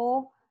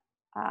people,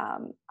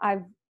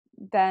 I've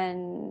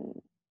been,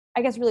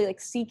 I guess, really like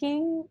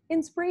seeking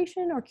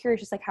inspiration or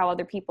curious just like how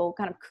other people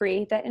kind of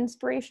create that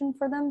inspiration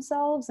for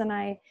themselves. And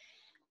I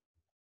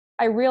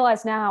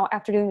realize now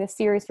after doing this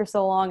series for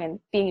so long and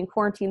being in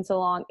quarantine so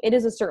long, it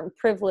is a certain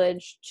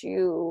privilege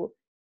to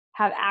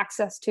have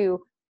access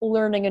to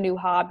learning a new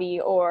hobby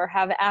or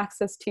have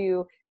access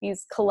to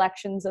these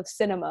collections of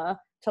cinema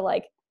to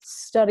like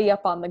study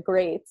up on the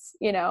greats,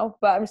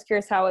 but I'm just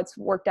curious how it's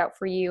worked out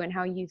for you and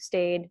how you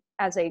stayed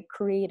as a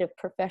creative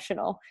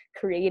professional,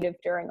 creative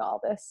during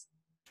all this.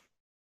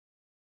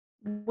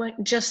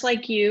 Just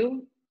like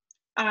you,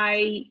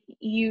 I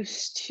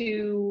used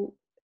to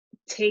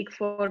take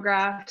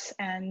photographs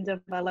and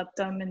develop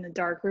them in the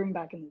darkroom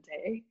back in the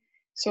day.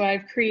 So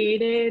I've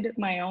created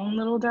my own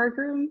little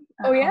darkroom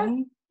at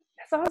home.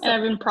 That's awesome. And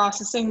I've been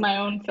processing my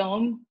own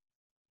film.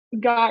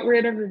 Got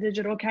rid of the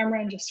digital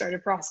camera and just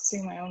started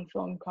processing my own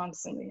film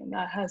constantly. And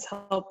that has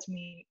helped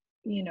me,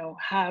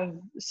 have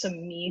some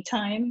me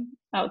time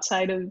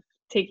outside of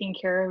taking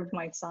care of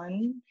my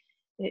son.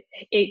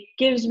 It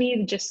gives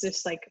me just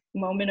this like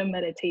moment of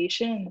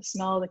meditation, the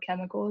smell of the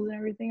chemicals and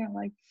everything. I'm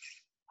like,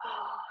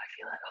 oh, I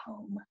feel at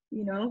home,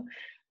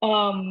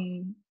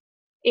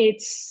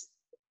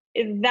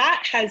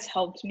 that has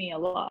helped me a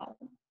lot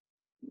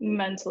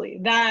mentally.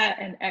 That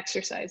and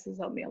exercise has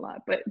helped me a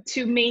lot. But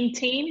to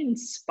maintain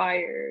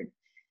inspired,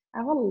 I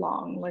have a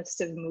long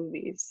list of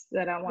movies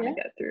that I want to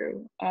get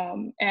through.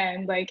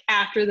 And like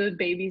after the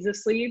baby's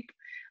asleep,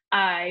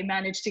 I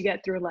managed to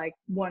get through like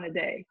one a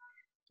day.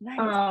 Nice.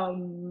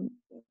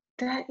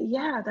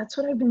 That's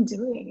what I've been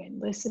doing,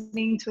 and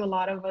listening to a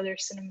lot of other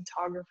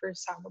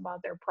cinematographers talk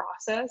about their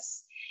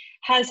process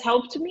has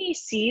helped me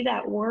see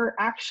that we're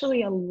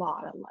actually a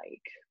lot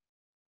alike.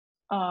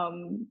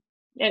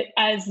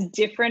 As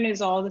different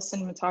as all the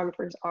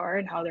cinematographers are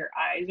and how their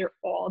eyes are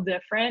all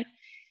different,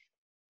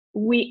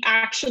 we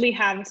actually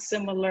have a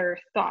similar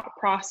thought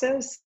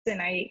process.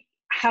 And I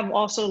have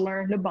also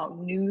learned about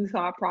new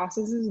thought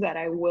processes that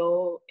I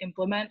will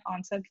implement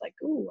on set. Like,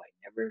 oh, I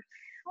never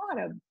thought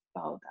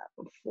about that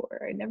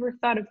before. I never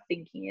thought of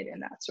thinking it in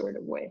that sort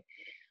of way.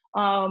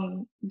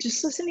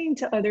 Just listening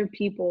to other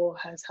people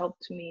has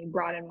helped me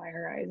broaden my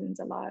horizons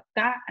a lot.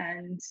 That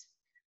and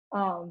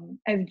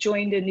I've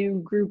joined a new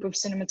group of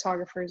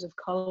cinematographers of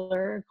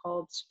color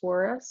called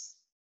Sporus.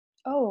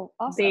 Oh,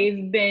 awesome.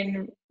 They've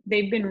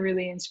been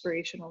really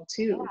inspirational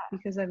too,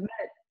 because I've met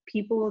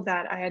people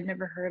that I had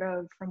never heard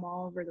of from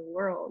all over the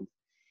world,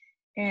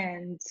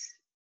 and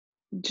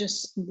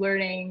just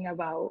learning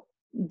about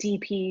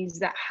DPs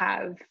that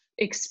have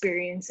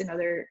experience in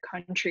other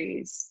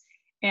countries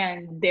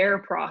and their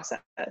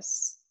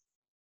process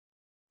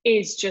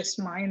is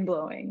just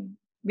mind-blowing,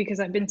 because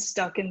I've been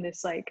stuck in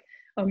this like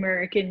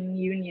American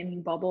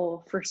Union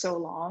bubble for so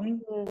long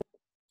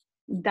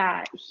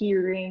that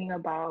hearing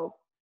about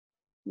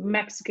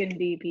Mexican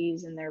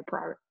DPs and their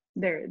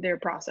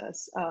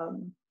process,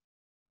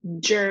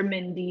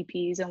 German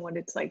DPs and what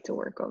it's like to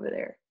work over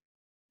there.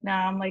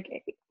 Now I'm like,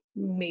 hey,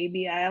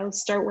 maybe I'll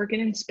start working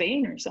in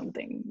Spain or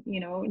something.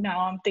 Now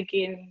I'm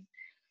thinking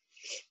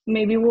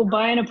maybe we'll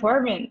buy an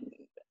apartment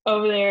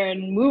over there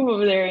and move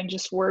over there and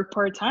just work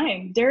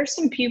part-time. There are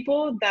some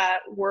people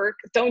that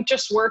don't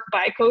just work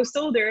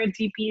bi-coastal. There are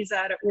DPs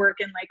that work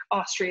in like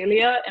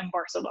Australia and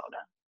Barcelona.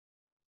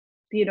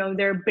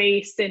 They're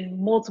based in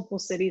multiple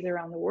cities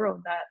around the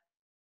world. That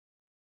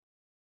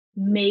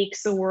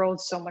makes the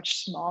world so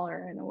much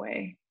smaller in a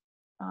way.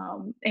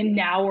 And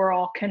now we're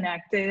all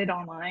connected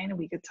online and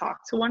we could talk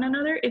to one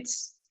another.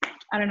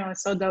 I don't know,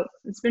 it's so dope.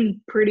 It's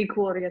been pretty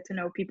cool to get to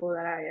know people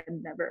that I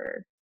had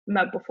never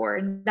met before,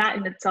 and that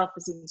in itself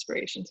is an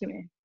inspiration to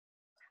me.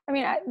 I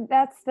mean,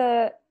 that's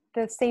the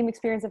same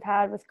experience I've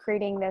had with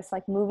creating this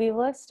like movie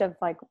list of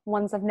like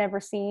ones I've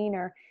never seen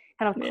or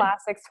kind of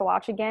classics to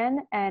watch again.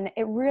 And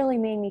it really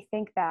made me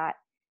think that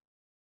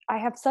I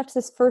have such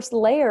this first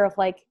layer of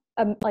like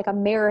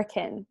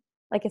American,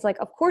 like it's like,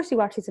 of course you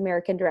watch these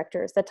American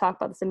directors that talk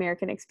about this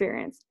American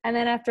experience. And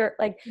then after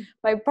like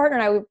my partner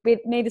and I, we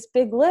made this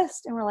big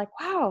list and we're like,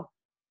 wow,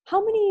 how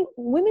many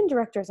women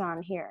directors are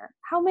on here?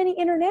 How many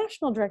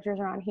international directors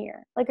are on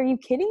here? Like, are you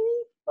kidding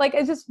me? Like,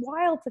 it's just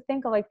wild to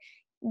think of like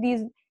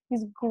these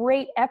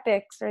great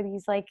epics or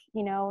these like,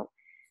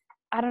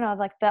 I don't know,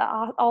 like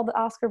all the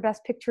Oscar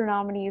Best Picture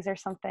nominees or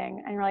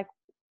something. And you're like,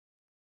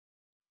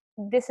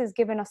 this has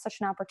given us such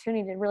an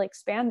opportunity to really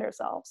expand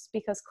ourselves,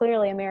 because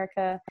clearly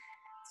America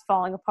is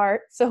falling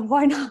apart. So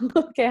why not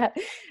look at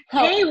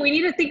how— Hey, we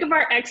need to think of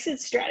our exit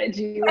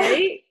strategy,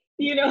 right?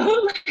 You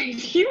know,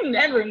 like, you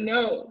never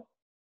know.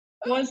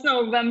 Once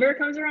November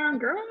comes around,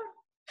 girl,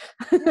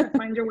 you gotta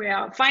find your way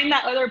out. Find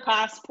that other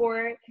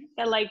passport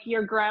that like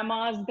your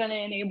grandma's gonna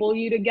enable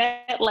you to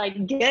get.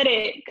 Like, get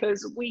it,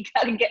 because we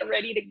gotta get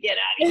ready to get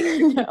out of here.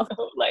 You know?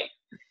 Like,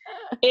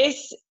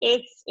 it's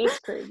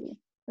crazy.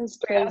 It's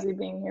crazy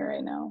being here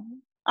right now.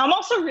 I'm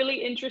also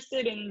really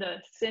interested in the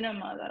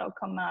cinema that'll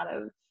come out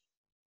of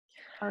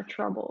our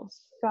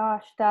troubles.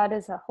 Gosh,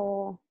 that's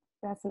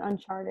an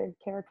uncharted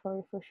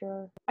territory for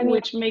sure. I mean,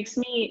 which makes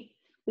me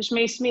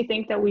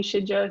think that we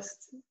should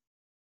just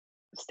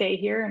stay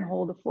here and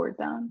hold the fort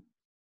down.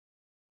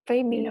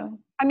 maybe, You know?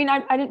 I mean,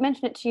 I didn't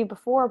mention it to you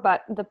before,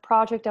 but the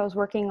project I was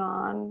working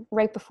on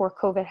right before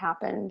COVID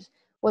happened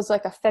was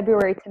like a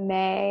February to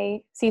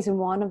May season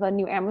 1 of a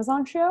new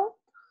Amazon show.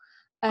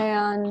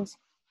 And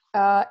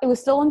it was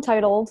still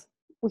untitled.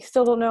 We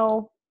still don't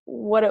know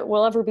what it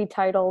will ever be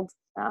titled.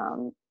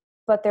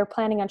 But they're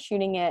planning on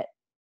shooting it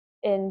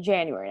in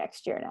January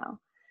next year now.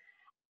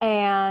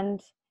 And,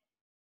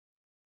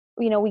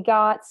 you know, we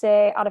got,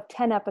 say, out of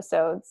 10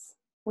 episodes,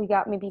 we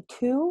got maybe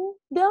 2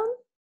 done,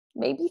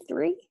 maybe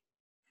 3.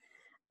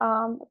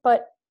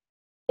 But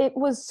that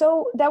was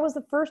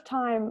the first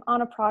time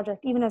on a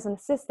project, even as an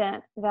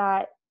assistant,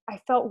 that I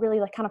felt really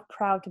like kind of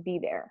proud to be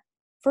there.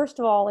 First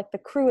of all, like the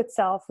crew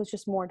itself was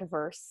just more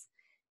diverse.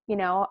 You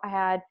know, I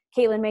had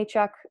Caitlin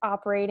Maychuk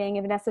operating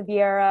and Vanessa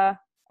Vieira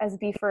as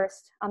B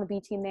first on the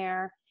B team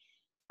there.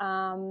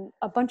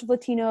 A bunch of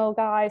Latino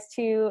guys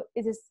too.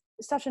 It is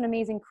such an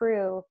amazing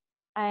crew.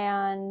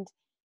 And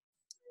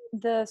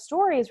the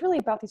story is really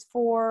about these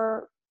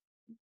 4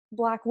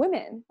 Black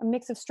women, a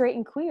mix of straight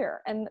and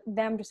queer, and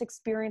them just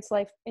experience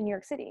life in New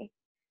York City.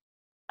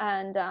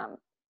 And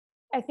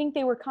I think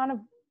they were kind of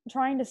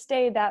trying to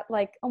stay that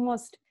like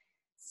almost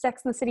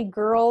Sex and the City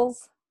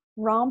girls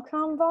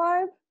rom-com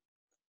vibe.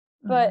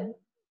 But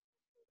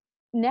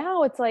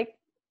now it's like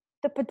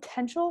the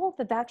potential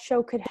that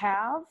show could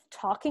have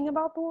talking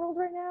about the world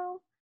right now,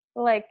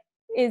 like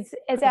is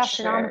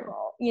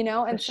astronomical, you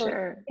know? And so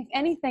if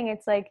anything,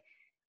 it's like,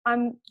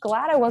 I'm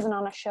glad I wasn't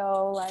on a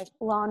show like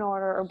Law and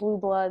Order or Blue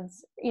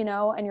Bloods, you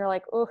know, and you're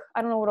like, oh,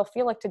 I don't know what it'll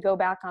feel like to go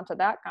back onto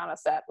that kind of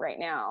set right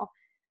now.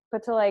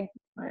 But to like,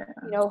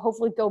 you know,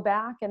 hopefully go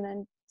back and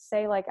then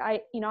say like,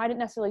 I didn't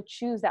necessarily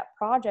choose that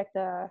project.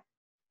 The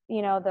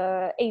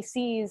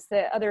ACs,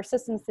 the other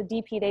assistants, the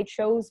DP, they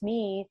chose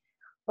me,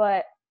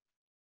 but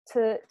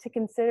to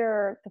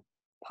consider the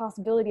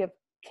possibility of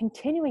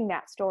continuing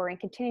that story and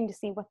continuing to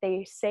see what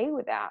they say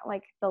with that,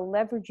 like the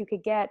leverage you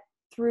could get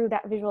through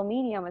that visual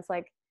medium, is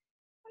like,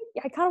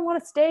 I kind of want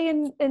to stay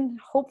and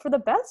hope for the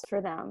best for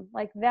them.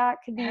 Like that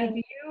could be.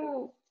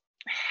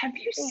 Have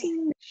you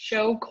seen the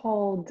show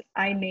called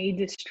I May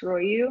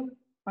Destroy You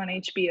on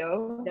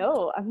HBO?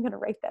 No, I'm gonna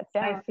write that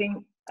down.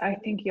 I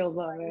think you'll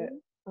love it.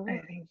 I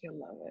think you'll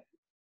love it.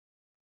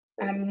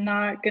 I'm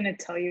not gonna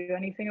tell you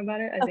anything about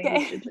it. I think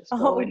you should just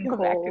go in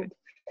cold.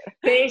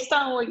 Based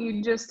on what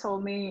you just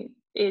told me,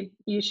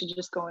 you should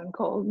just go in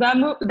cold.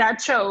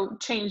 That show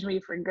changed me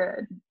for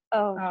good.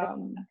 Oh,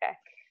 okay.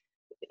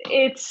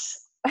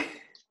 It's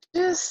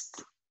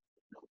just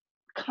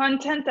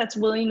content that's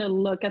willing to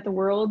look at the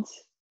world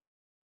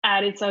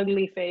at its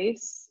ugly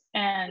face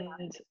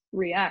and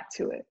react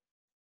to it.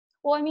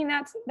 Well, I mean,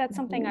 that's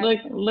something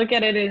look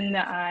at it in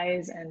the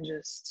eyes and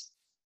just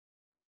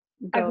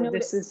go,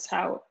 this is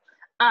how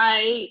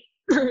I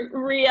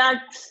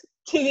react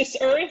to this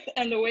earth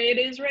and the way it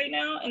is right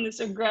now and this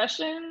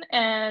aggression,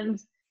 and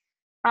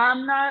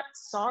I'm not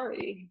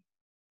sorry.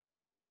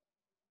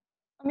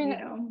 I mean, you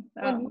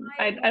know,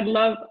 I'd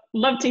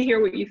love to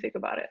hear what you think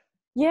about it.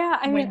 Yeah,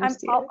 I mean,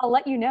 I'll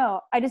let you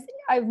know.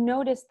 I've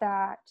noticed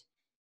that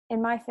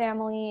in my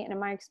family and in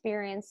my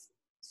experience,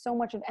 so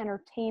much of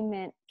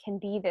entertainment can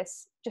be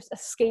this just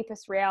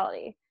escapist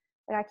reality.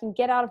 Like I can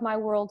get out of my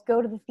world,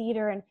 go to the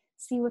theater and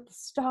see what the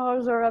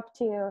stars are up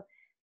to.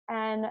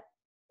 And,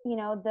 you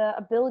know, the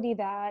ability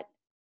that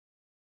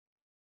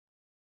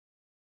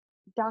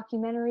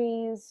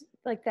documentaries,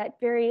 like that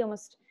very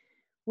almost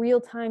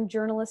real-time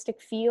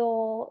journalistic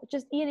feel,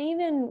 just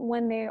even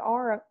when they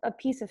are a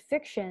piece of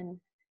fiction,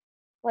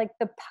 like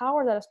the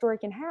power that a story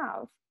can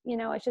have, you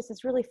know,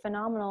 it's really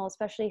phenomenal,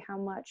 especially how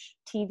much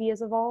TV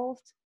has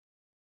evolved,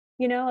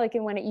 you know, like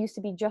when it used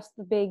to be just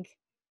the big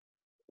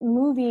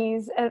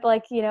movies,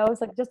 like, you know, it's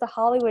like just a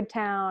Hollywood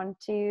town,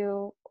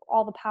 to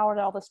all the power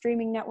that all the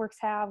streaming networks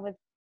have. With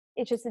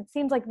it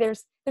seems like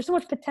there's so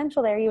much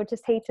potential there. You would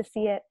just hate to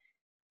see it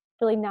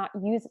really not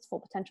use its full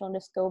potential and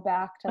just go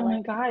back to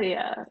my god,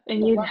 yeah.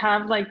 And you'd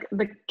have like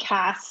the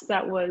cast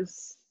that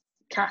was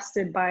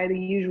casted by the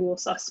usual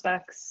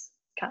suspects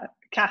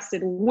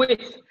casted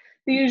with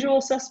the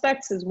usual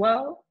suspects as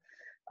well.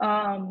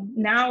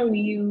 Now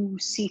you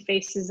see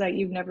faces that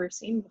you've never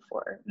seen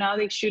before. Now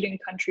they shoot in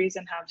countries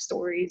and have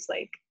stories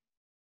like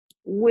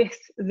with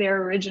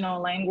their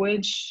original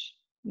language,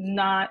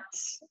 not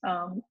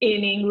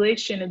in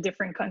English in a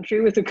different country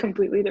with a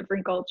completely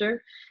different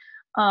culture.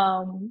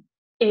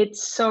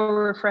 it's so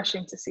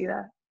refreshing to see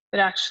that it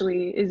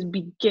actually is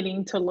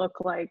beginning to look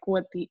like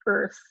what the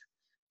earth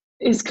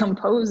is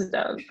composed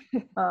of.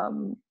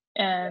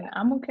 And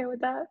I'm okay with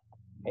that.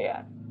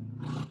 Yeah.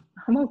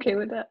 I'm okay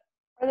with that.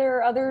 Are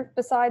there other,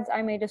 besides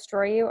I May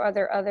Destroy You, are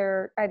there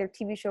other either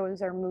TV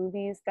shows or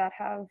movies that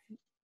have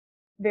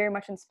very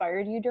much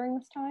inspired you during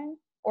this time?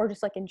 Or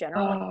just like in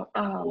general?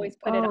 Like, always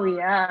put it on.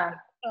 Yeah.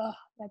 Oh,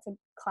 that's a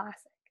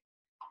classic.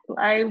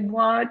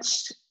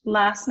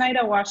 Last night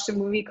I watched a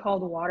movie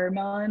called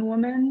Watermelon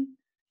Woman.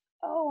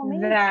 Oh,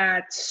 amazing.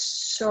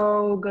 That's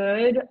so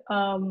good.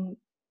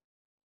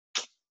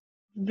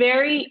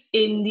 Very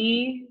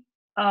indie.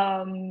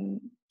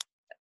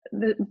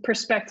 The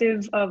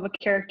perspective of a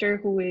character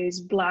who is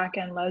Black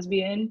and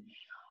lesbian.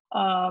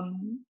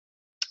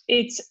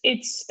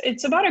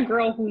 It's about a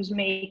girl who's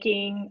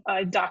making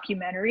a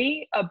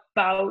documentary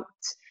about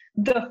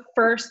the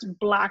first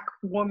Black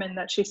woman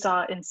that she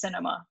saw in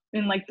cinema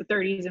in like the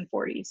 30s and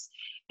 40s.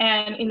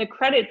 And in the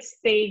credits,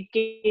 they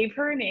gave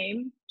her a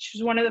name. She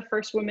was one of the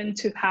first women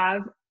to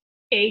have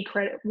a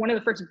credit, one of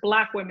the first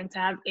Black women to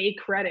have a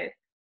credit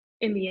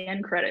in the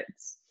end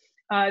credits.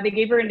 They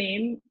gave her a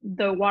name,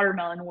 the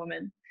Watermelon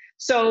Woman.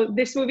 So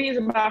this movie is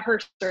about her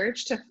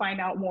search to find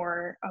out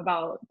more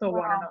about the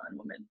Watermelon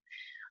Woman.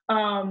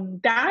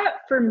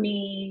 That for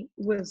me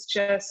was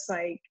just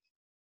like,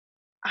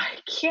 I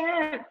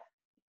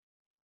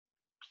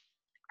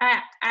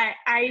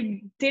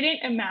didn't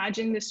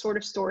imagine this sort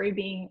of story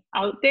being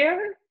out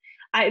there.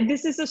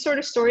 This is the sort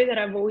of story that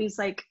I've always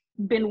like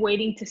been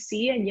waiting to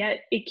see, and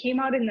yet it came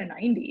out in the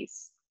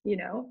 90s, you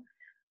know?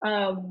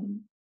 And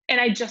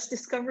I just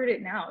discovered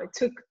it now. It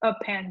took a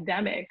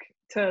pandemic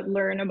to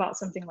learn about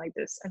something like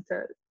this and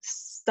to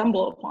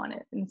stumble upon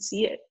it and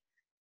see it.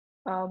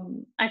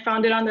 I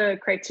found it on the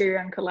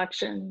Criterion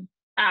Collection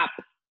app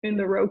in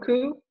the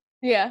Roku.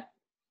 Yeah.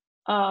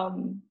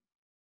 But,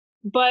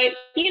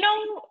 you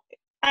know,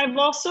 I've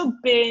also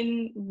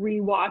been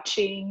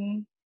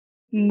rewatching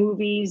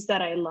movies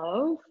that I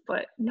love,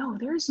 but no,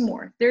 there's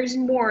more. There's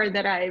more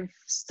that I've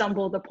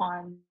stumbled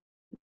upon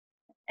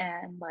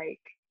and like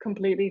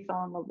completely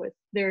fell in love with.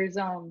 There's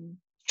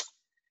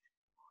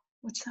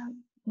what's that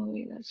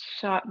movie that's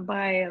shot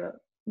by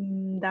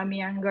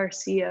Damian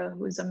Garcia,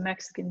 who's a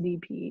Mexican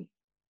DP.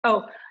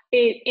 Oh,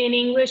 in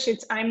English,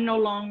 it's I'm No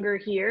Longer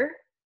Here.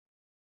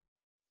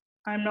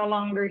 I'm No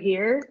Longer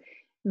Here.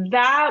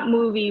 That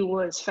movie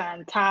was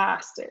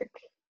fantastic.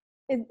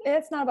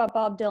 It's not about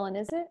Bob Dylan,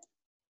 is it?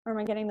 Or am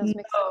I getting those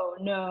mixed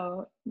up?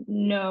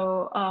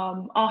 No.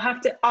 I'll have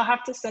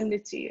to send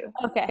it to you.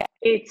 Okay.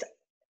 It's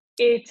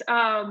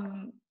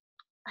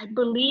I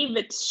believe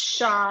it's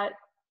shot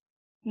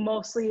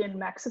mostly in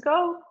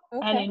Mexico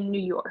and in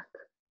New York.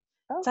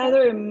 Okay. It's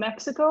either in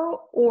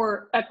Mexico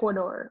or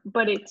Ecuador,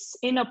 but it's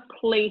in a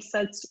place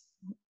that's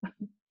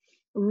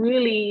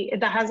really,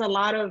 that has a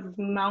lot of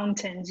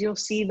mountains. You'll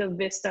see the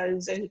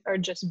vistas are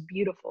just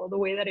beautiful. The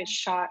way that it's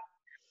shot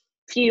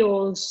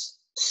feels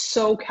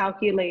so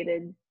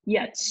calculated,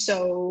 yet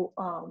so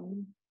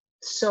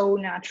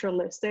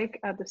naturalistic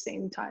at the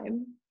same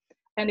time.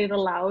 And it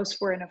allows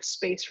for enough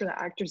space for the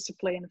actors to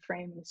play in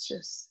frame.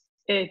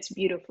 It's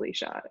beautifully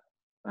shot.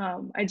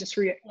 I just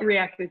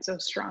reacted so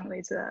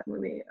strongly to that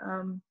movie.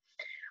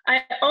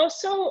 I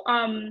also,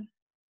 I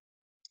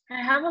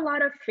have a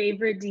lot of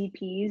favorite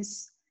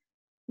DPs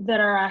that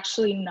are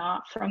actually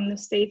not from the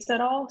States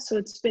at all. So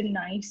it's been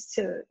nice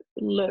to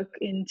look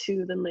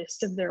into the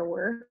list of their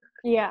work.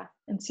 Yeah.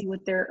 And see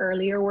what their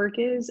earlier work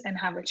is and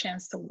have a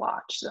chance to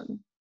watch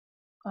them.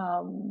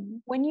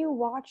 When you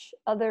watch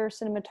other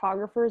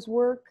cinematographers'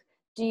 work,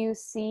 do you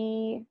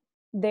see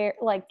their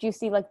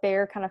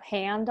kind of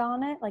hand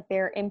on it, like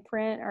their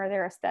imprint or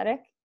their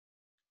aesthetic?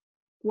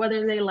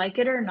 Whether they like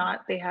it or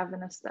not, they have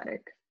an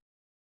aesthetic.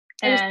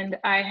 And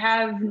I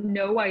have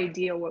no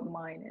idea what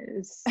mine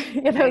is.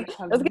 That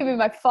was gonna be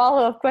my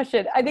follow-up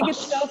question. I think it's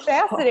so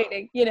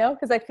fascinating, you know,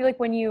 because I feel like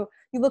when you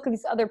look at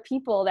these other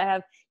people that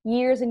have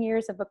years and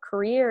years of a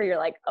career, you're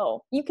like,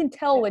 oh, you can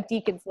tell what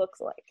Deakins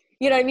looks like.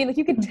 You know what I mean? Like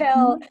you can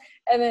tell,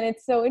 and then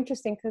it's so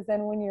interesting because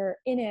then when you're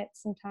in it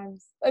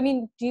sometimes, I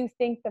mean, do you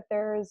think that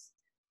there's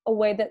a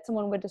way that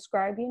someone would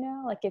describe you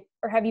now? Like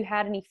or have you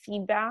had any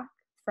feedback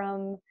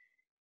from,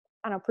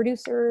 I don't know,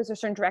 producers or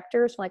certain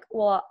directors like,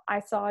 well, I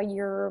saw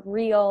your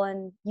reel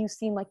and you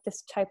seem like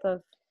this type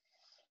of.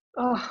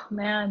 Oh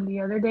man,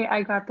 the other day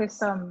I got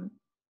this a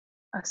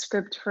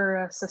script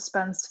for a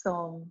suspense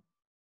film,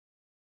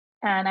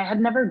 and I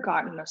had never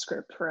gotten a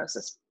script for a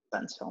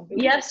suspense film.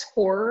 Yes,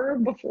 horror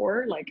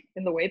before, like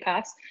in the way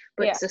past,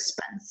 but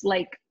suspense,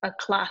 like a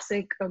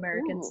classic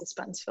American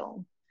suspense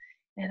film.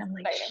 And I'm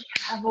like,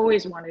 I've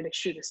always wanted to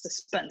shoot a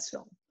suspense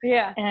film.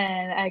 Yeah.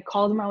 And I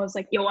called him. I was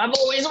like, yo, I've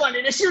always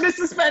wanted to shoot a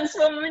suspense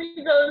film. And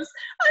he goes,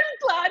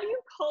 I'm glad you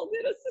called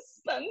it a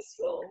suspense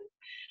film.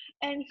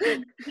 And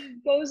he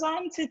goes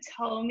on to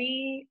tell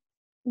me,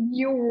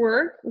 your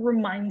work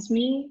reminds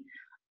me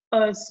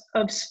of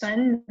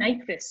Sven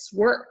Nykvist's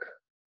work.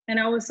 And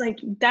I was like,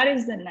 that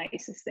is the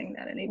nicest thing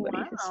that anybody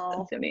has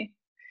said to me.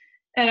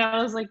 And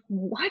I was like,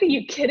 what, are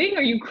you kidding?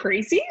 Are you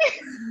crazy?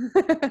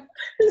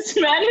 This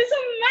man is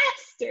a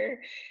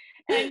master.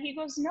 And he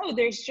goes, no,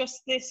 there's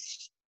just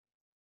this,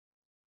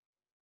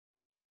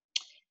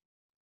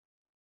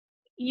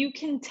 you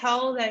can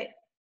tell that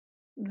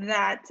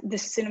the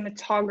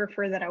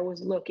cinematographer that I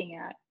was looking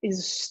at is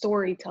a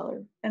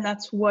storyteller, and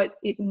that's what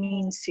it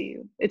means to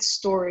you. It's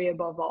story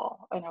above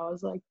all. And I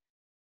was like,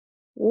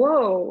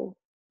 whoa,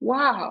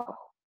 wow.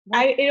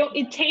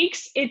 It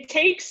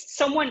takes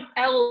someone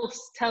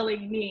else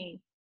telling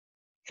me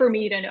for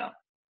me to know.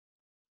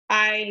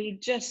 I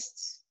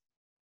just,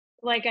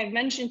 like I've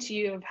mentioned to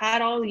you, I've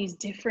had all these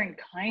different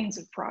kinds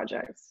of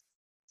projects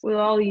with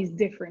all these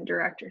different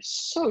directors,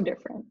 so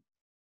different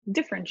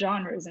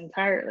genres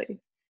entirely.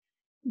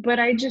 But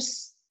I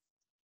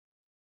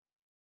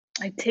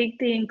take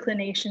the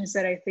inclinations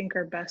that I think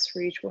are best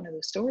for each one of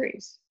the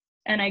stories.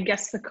 And I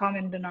guess the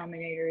common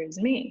denominator is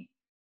me.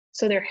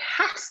 So there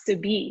has to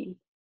be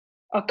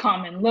a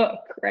common look,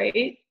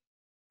 right?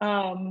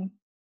 I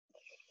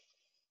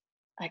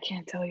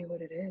can't tell you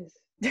what it is.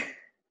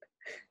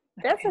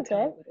 That's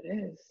okay.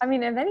 I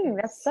mean, if anything,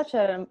 that's such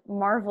a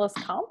marvelous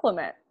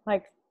compliment.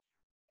 Like,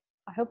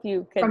 I hope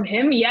you could. From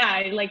him, yeah,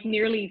 I like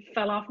nearly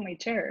fell off my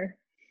chair.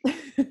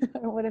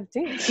 I would have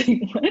too.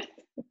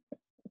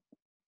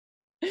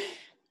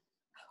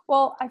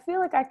 Well, I feel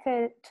like I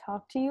could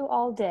talk to you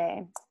all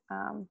day,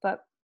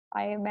 but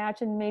I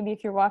imagine maybe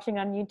if you're watching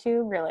on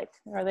YouTube, you're like,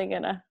 are they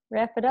gonna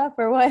wrap it up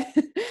or what?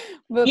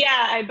 But,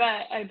 yeah, I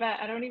bet.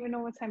 I don't even know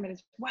what time it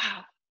is.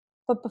 Wow.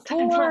 But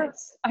before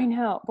I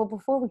know, but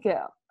before we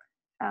go,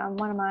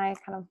 one of my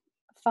kind of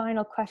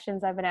final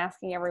questions I've been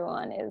asking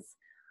everyone is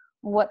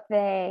what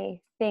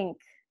they think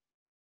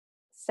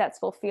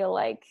sets will feel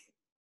like.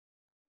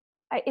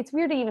 It's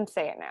weird to even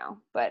say it now,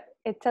 but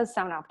it does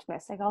sound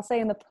optimistic. I'll say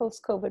in the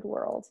post-COVID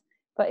world,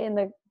 but in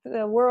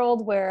the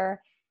world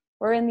where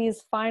we're in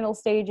these final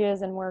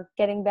stages and we're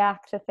getting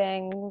back to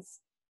things,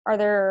 are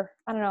there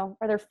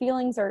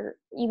feelings or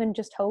even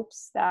just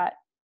hopes that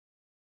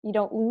you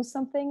don't lose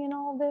something in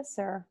all of this?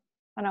 Or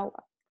I'm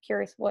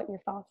curious what your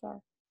thoughts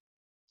are.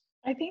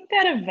 I think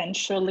that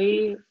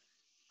eventually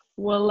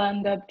we'll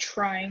end up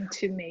trying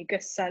to make a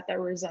set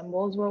that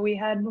resembles what we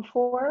had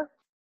before.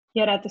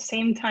 Yet at the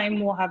same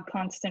time, we'll have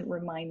constant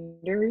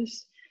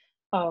reminders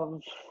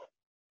of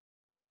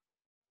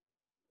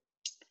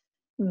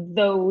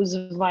those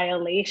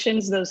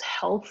violations, those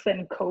health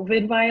and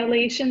COVID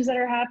violations that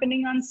are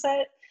happening on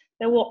set,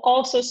 that will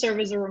also serve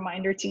as a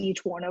reminder to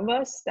each one of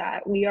us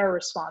that we are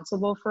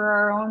responsible for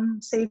our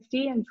own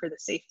safety and for the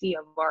safety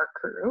of our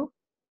crew.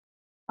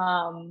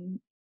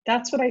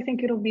 That's what I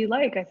think it'll be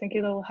like. I think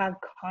it'll have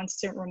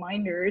constant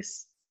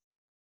reminders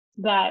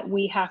that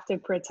we have to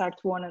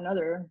protect one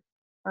another,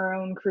 our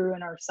own crew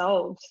and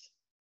ourselves.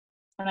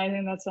 And I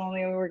think that's the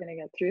only way we're going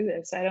to get through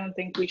this. I don't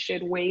think we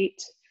should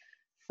wait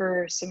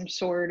for some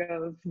sort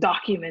of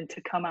document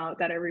to come out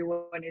that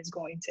everyone is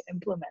going to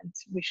implement.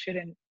 We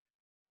shouldn't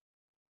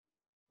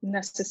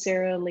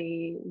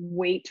necessarily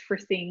wait for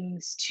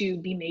things to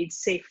be made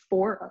safe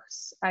for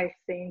us. I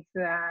think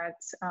that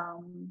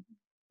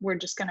we're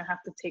just going to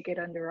have to take it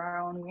under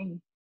our own wing.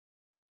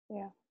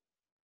 Yeah.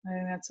 I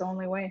think that's the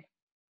only way.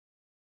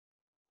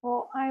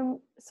 Well, I'm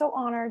so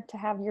honored to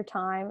have your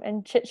time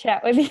and chit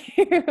chat with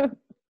you.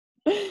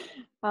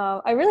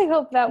 I really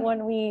hope that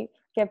when we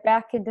get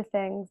back into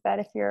things, that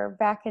if you're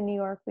back in New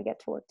York, we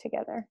get to work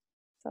together.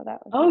 So that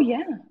would be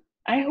yeah,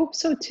 I hope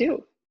so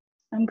too.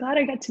 I'm glad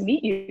I got to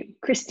meet you,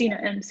 Christina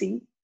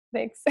MC.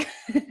 Thanks.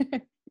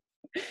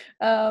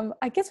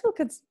 I guess we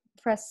could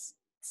press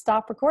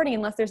stop recording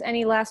unless there's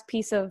any last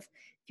piece of,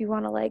 if you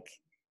want to like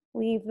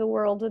leave the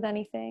world with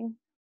anything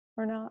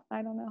or not.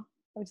 I don't know.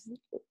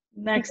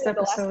 Next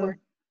episode.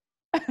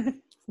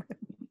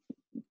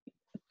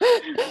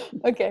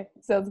 Okay,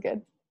 sounds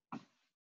good.